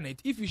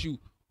internet? If you should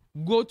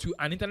go to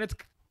an internet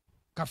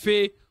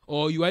cafe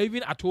or you are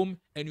even at home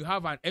and you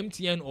have an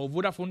MTN or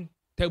Vodafone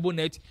table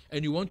net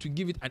and you want to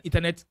give it an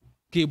Ethernet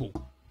cable.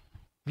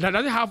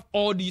 Does it have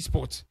all these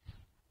ports?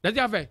 Does it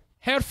have a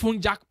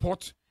headphone jack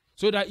port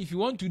so that if you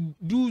want to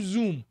do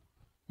Zoom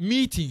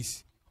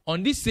meetings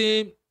on this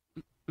same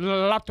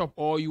laptop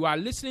or you are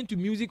listening to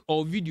music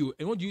or video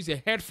and want to use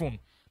a headphone,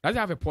 does it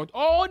have a port?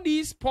 All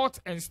these ports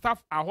and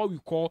stuff are what we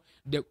call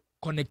the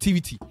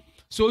connectivity.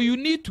 So you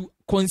need to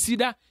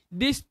consider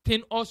this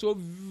thing also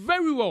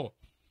very well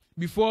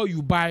before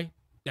you buy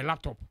the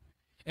laptop.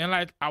 And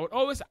like I would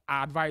always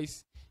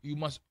advise, you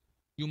must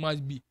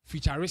be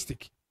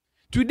futuristic.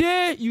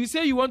 Today, you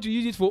say you want to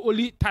use it for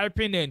only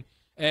typing and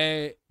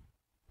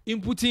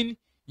inputting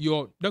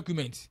your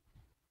documents.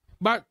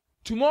 But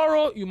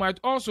tomorrow, you might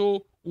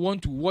also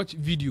want to watch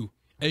video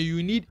and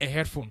you need a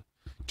headphone.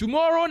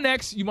 Tomorrow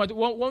next, you might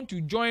want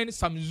to join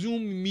some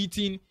Zoom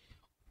meeting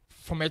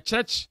from a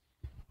church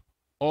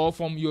or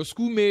from your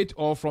schoolmate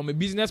or from a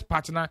business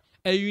partner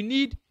and you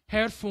need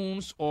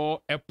headphones or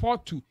a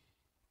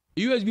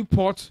USB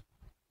port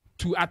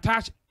to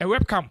attach a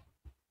webcam.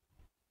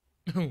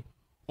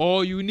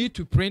 Or you need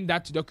to print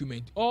that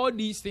document. All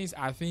these things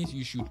are things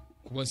you should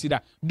consider.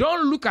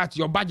 Don't look at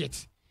your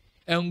budget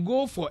and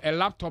go for a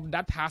laptop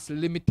that has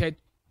limited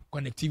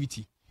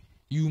connectivity.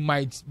 You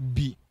might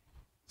be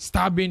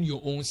stabbing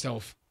your own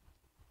self.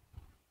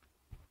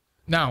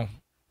 Now,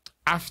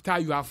 after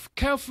you have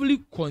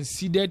carefully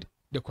considered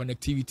the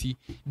connectivity,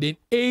 the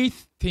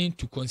 8th thing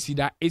to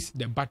consider is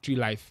the battery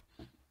life.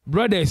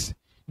 Brothers,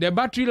 the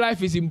battery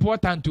life is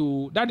important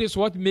too. That is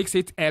what makes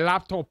it a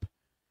laptop.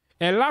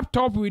 A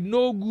laptop with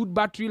no good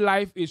battery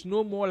life is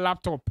no more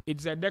laptop.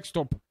 It's a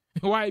desktop.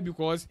 Why?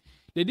 Because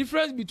the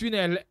difference between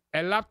a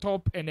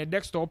laptop and a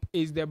desktop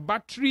is the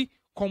battery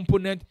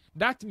component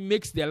that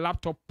makes the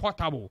laptop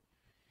portable.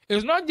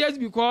 It's not just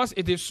because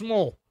it is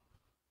small.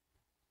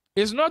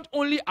 It's not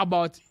only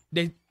about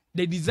the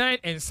design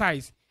and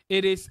size.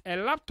 It is a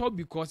laptop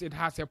because it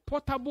has a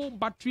portable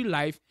battery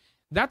life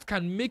that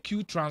can make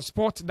you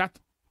transport that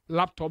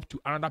laptop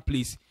to another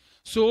place.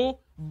 So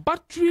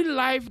battery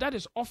life that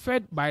is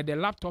offered by the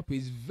laptop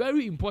is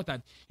very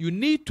important. You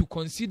need to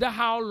consider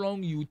how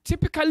long you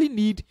typically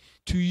need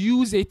to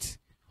use it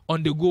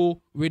on the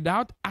go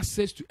without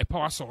access to a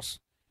power source.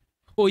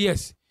 Oh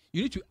yes,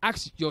 you need to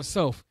ask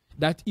yourself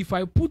that if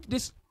I put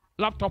this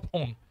laptop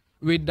on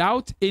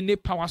without any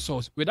power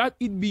source, without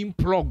it being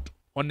plugged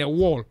on the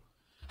wall,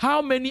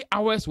 how many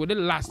hours will it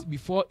last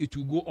before it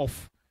will go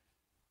off?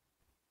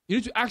 You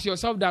need to ask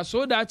yourself that,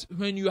 so that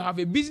when you have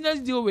a business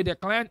deal with a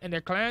client and the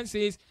client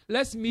says,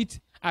 let's meet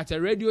at a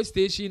radio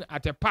station,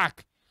 at a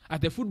park,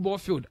 at a football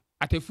field,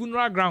 at a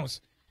funeral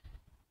grounds,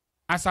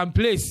 at some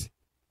place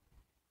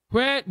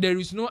where there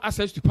is no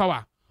access to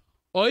power,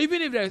 or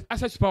even if there is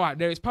access to power,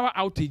 there is power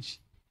outage,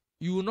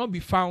 you will not be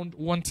found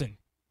wanting.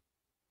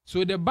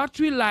 So the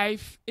battery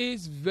life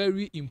is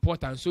very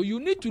important. So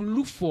you need to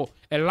look for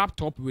a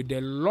laptop with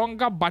a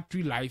longer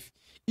battery life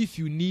if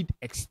you need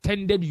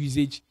extended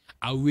usage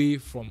away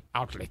from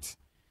outlets.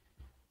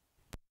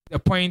 The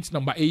point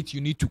number 8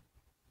 you need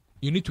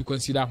to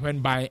consider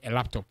when buying a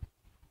laptop.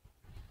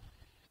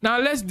 Now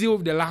let's deal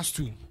with the last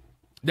two.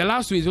 The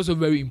last two is also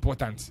very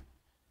important.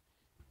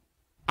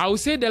 I would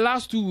say the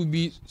last two will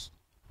be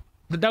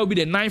the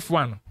 9th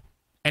one,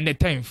 and the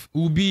 10th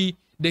will be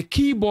the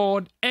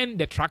keyboard and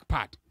the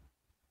trackpad.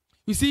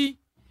 You see,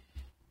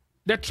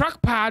 the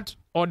trackpad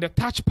or the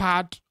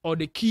touchpad or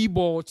the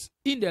keyboards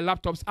in the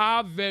laptops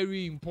are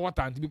very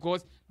important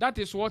because that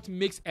is what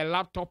makes a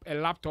laptop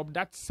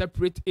that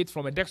separates it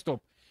from a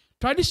desktop.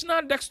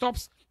 Traditional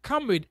desktops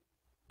come with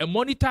a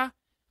monitor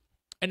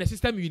and a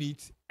system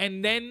unit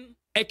and then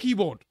a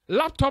keyboard.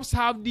 Laptops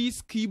have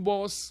these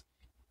keyboards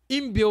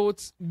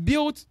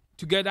built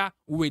together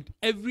with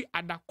every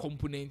other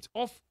component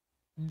of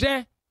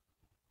the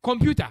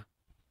computer.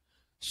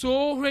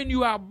 So when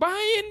you are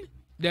buying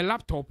the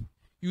laptop,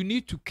 you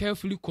need to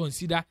carefully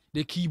consider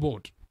the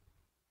keyboard.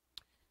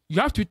 You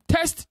have to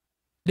test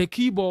the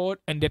keyboard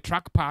and the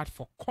trackpad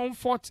for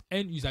comfort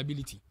and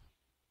usability.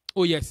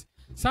 Oh yes,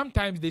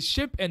 sometimes the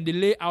shape and the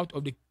layout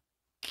of the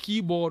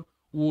keyboard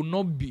will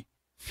not be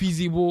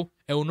feasible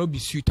and will not be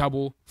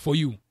suitable for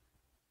you.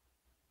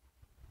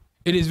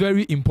 It is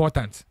very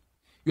important.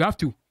 You have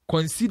to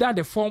consider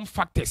the form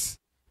factors,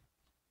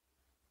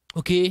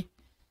 okay,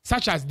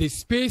 such as the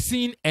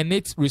spacing and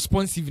its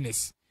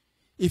responsiveness.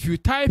 If you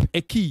type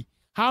a key,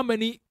 how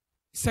many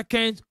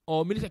seconds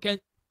or milliseconds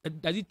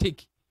does it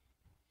take?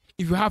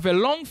 If you have a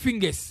long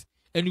fingers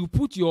and you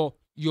put your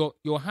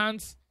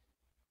hands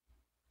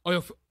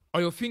or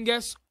your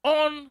fingers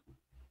on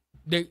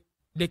the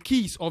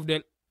keys of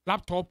the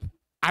laptop,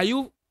 are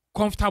you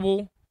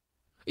comfortable?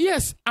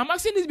 Yes, I'm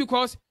asking this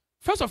because,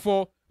 first of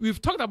all,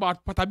 we've talked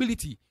about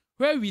portability,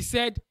 where we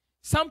said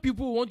some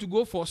people want to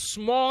go for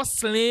small,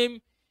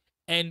 slim,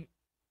 and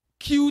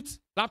cute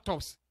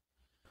laptops.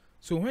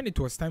 So when it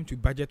was time to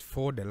budget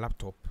for the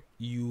laptop,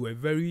 you were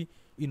very,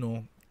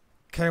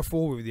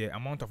 careful with the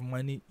amount of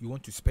money you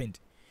want to spend.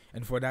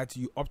 And for that,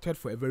 you opted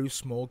for a very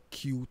small,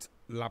 cute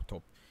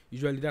laptop.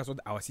 Usually, that's what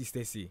our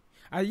sisters say.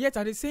 And yet,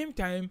 at the same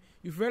time,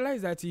 you've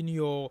realized that in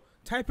your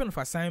typing of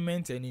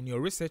assignments and in your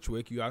research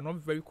work, you are not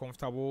very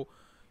comfortable,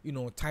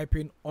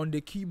 typing on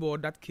the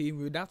keyboard that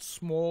came with that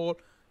small,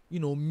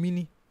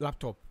 mini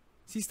laptop.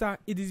 Sister,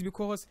 it is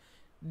because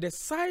the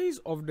size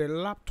of the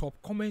laptop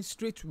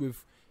commensurates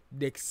with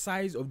the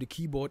size of the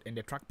keyboard and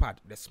the trackpad.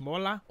 The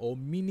smaller or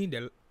mini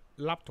the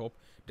laptop,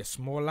 the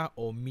smaller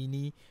or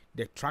mini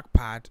the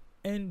trackpad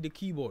and the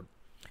keyboard.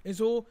 And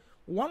so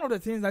one of the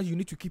things that you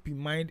need to keep in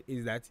mind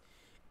is that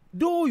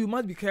though you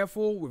must be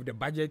careful with the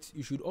budget,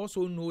 you should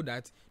also know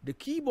that the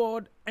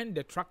keyboard and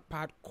the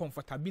trackpad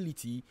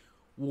comfortability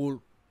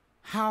will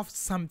have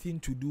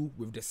something to do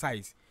with the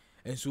size.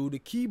 And so the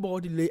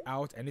keyboard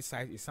layout and the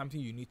size is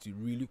something you need to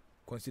really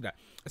consider,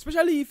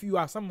 especially if you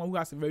are someone who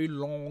has very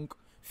long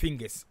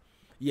fingers.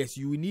 Yes,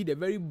 you need a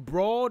very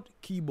broad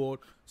keyboard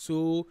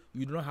so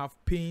you do not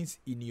have pains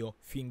in your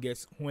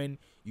fingers when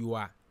you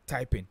are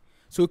typing.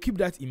 So keep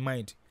that in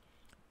mind.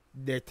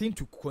 The thing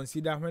to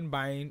consider when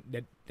buying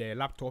the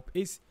laptop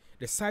is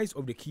the size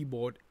of the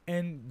keyboard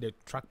and the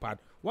trackpad.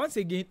 Once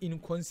again, in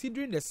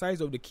considering the size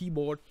of the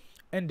keyboard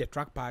and the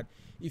trackpad,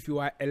 if you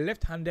are a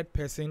left-handed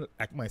person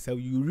like myself,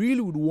 you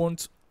really would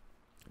want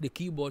the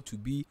keyboard to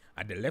be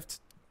at the left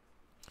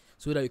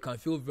so that you can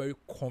feel very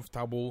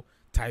comfortable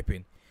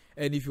typing.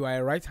 And if you are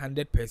a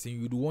right-handed person,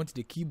 you'd want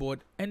the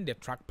keyboard and the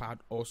trackpad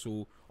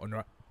also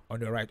on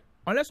the right.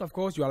 Unless, of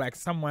course, you are like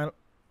someone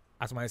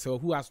as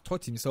myself who has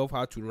taught himself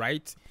how to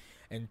write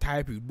and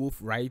type with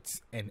both right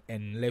and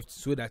left,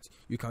 so that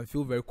you can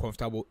feel very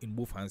comfortable in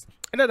both hands.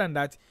 Other than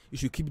that, you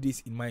should keep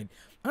this in mind.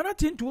 Another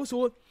thing to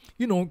also,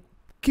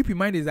 keep in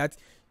mind is that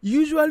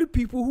usually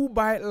people who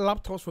buy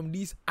laptops from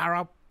these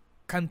Arab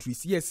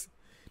countries, yes,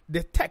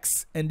 the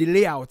text and the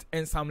layout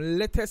and some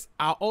letters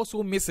are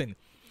also missing.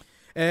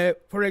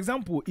 For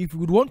example, if you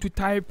would want to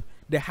type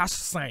the hash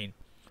sign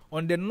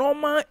on the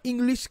normal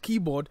English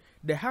keyboard,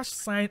 the hash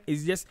sign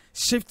is just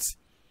shift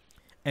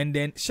and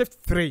then shift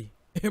 3.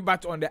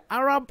 But on the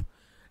Arab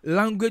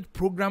language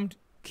programmed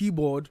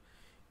keyboard,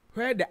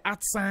 where the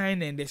 @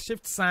 sign and the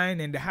shift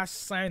sign and the hash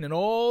sign and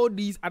all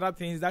these other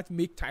things that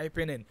make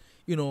typing and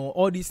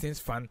all these things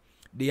fun,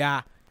 they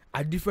are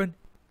at different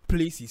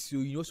places. So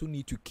you also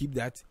need to keep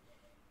that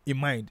in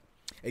mind.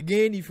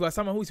 Again, if you are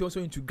someone who is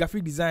also into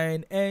graphic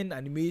design and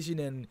animation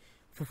and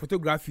for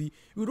photography,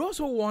 you would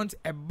also want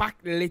a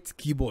backlit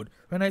keyboard.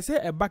 When I say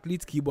a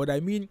backlit keyboard,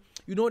 I mean,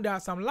 there are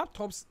some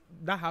laptops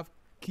that have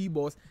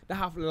keyboards that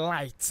have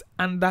lights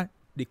under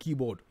the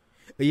keyboard.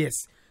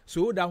 Yes,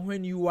 so that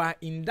when you are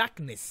in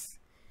darkness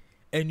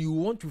and you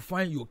want to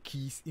find your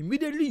keys,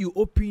 immediately you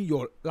open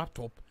your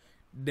laptop,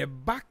 the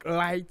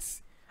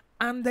backlights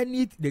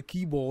underneath the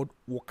keyboard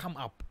will come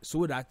up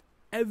so that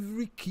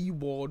every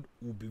keyboard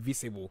will be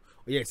visible.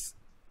 Yes,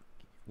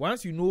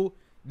 once you know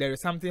there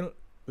is something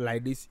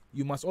like this,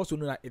 you must also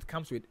know that it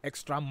comes with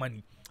extra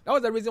money. That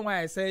was the reason why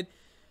I said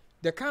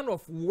the kind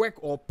of work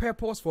or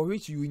purpose for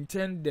which you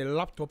intend the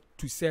laptop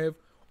to serve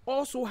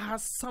also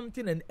has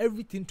something and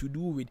everything to do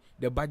with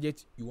the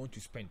budget you want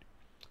to spend.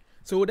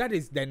 So that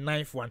is the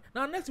 9th one.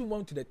 Now let's move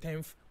on to the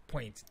 10th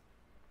point.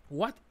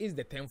 What is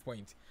the 10th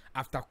point?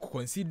 After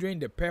considering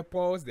the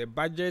purpose, the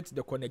budget,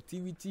 the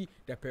connectivity,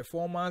 the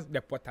performance,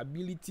 the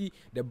portability,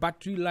 the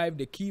battery life,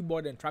 the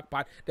keyboard and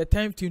trackpad, the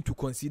 10th thing to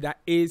consider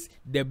is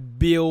the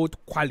build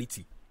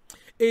quality.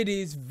 It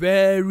is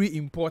very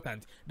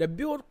important. The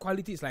build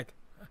quality is like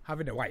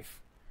having a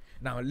wife.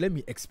 Now let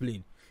me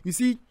explain. You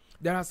see,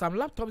 there are some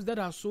laptops that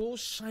are so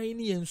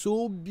shiny and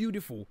so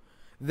beautiful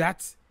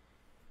that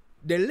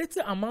the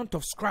little amount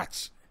of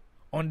scratch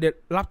on the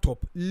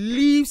laptop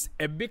leaves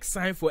a big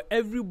sign for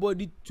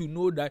everybody to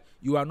know that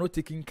you are not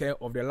taking care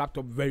of the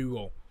laptop very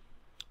well.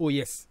 Oh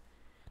yes,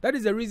 that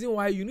is the reason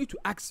why you need to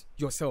ask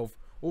yourself,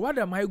 what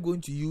am I going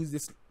to use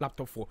this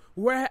laptop for?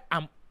 Where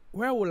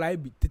will I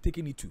be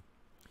taking it to?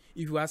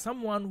 If you are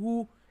someone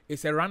who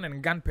is a run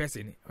and gun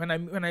person,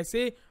 when I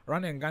say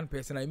run and gun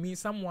person, I mean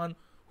someone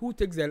who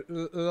takes a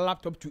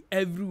laptop to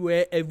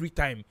everywhere every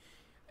time,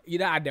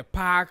 either at the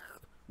park,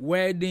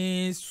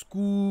 weddings,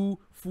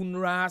 school,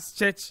 funerals,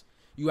 church.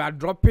 You are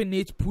dropping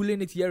it,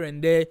 pulling it here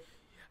and there.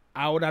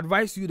 I would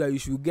advise you that you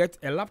should get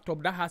a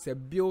laptop that has a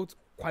built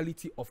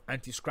quality of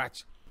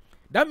anti-scratch.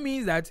 That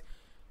means that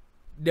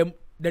the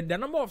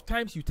number of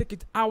times you take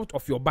it out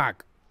of your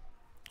bag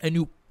and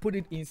you put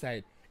it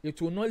inside,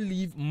 it will not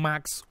leave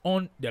marks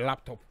on the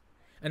laptop.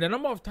 And the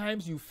number of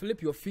times you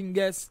flip your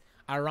fingers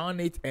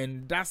around it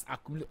and dust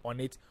accumulate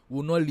on it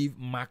will not leave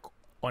mark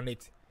on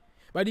it.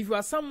 But if you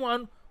are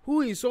someone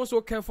who is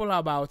also careful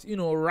about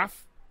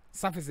rough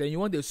surface and you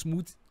want a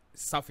smooth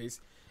surface,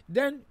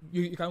 then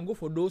you can go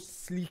for those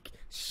sleek,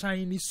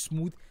 shiny,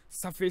 smooth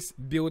surface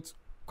built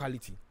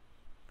quality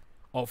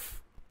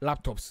of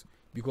laptops,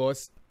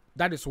 because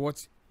that is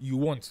what you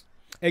want.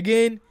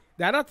 Again,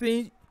 the other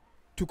thing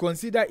to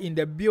consider in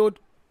the build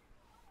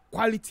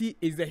quality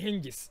is the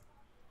hinges,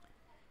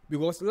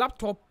 because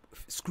laptop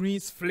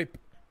screens flip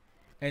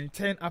and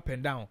turn up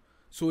and down.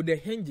 So the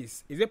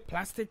hinges, is it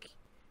plastic,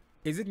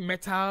 is it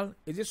metal,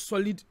 is it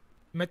solid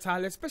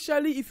metal?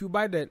 Especially if you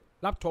buy the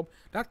laptop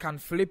that can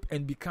flip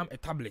and become a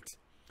tablet,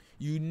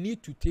 you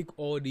need to take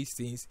all these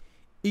things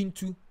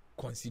into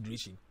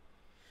consideration.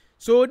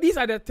 So these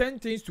are the 10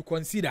 things to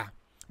consider,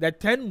 the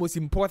 10 most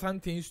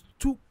important things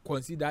to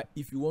consider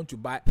if you want to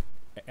buy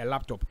a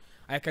laptop.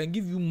 I can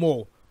give you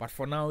more, but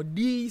for now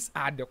these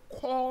are the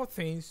core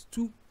things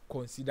to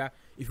consider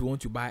if you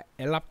want to buy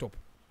a laptop.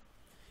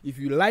 If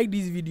you like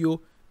this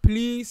video,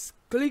 please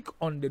click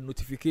on the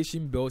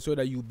notification bell so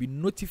that you'll be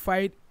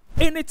notified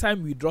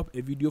anytime we drop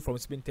a video from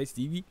Spintex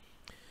TV,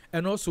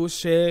 and also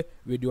share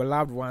with your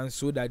loved ones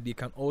so that they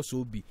can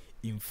also be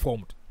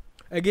informed.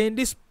 Again,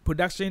 this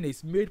production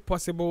is made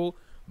possible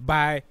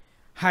by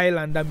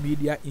Highlander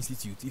Media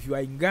Institute. If you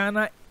are in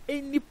Ghana,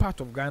 any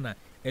part of Ghana,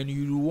 and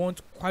you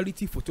want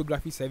quality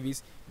photography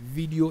service,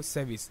 video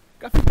service,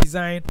 graphic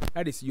design,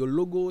 that is your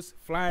logos,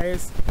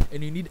 flyers,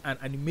 and you need an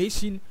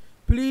animation,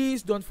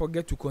 please don't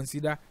forget to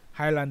consider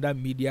Highlander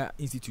Media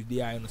Institute.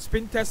 They are on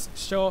Spintex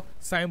Shell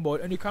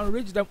signboard, and you can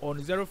reach them on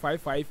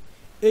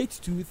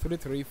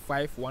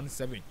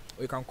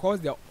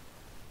 055-8233-517,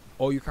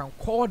 or you can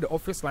call the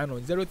office line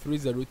on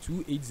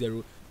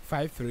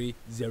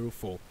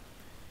 030-280-5304.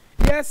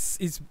 Yes,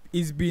 it's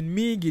been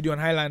me, Gideon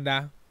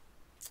Highlander,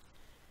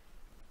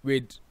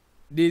 with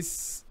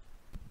this.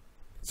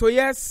 So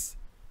yes,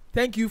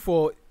 thank you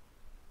for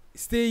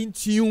staying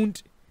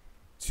tuned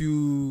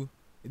to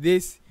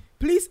this.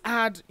 Please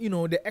add,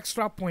 the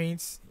extra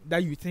points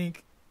that you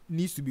think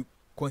needs to be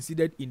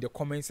considered in the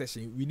comment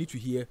section. We need to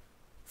hear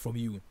from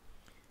you.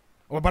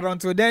 But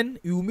until then,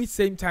 we will meet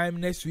same time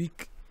next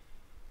week.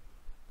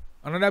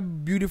 Another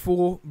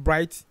beautiful,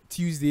 bright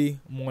Tuesday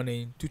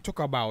morning to talk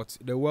about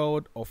the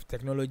world of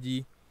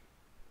technology,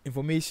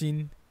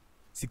 information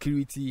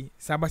security,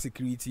 cyber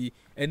security,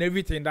 and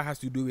everything that has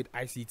to do with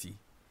ICT.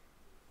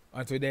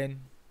 Until then,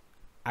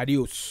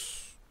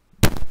 adios.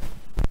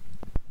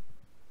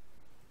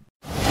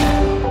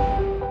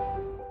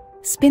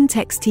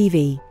 Spintex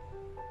TV.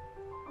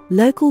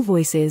 Local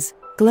voices,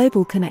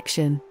 global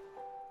connection.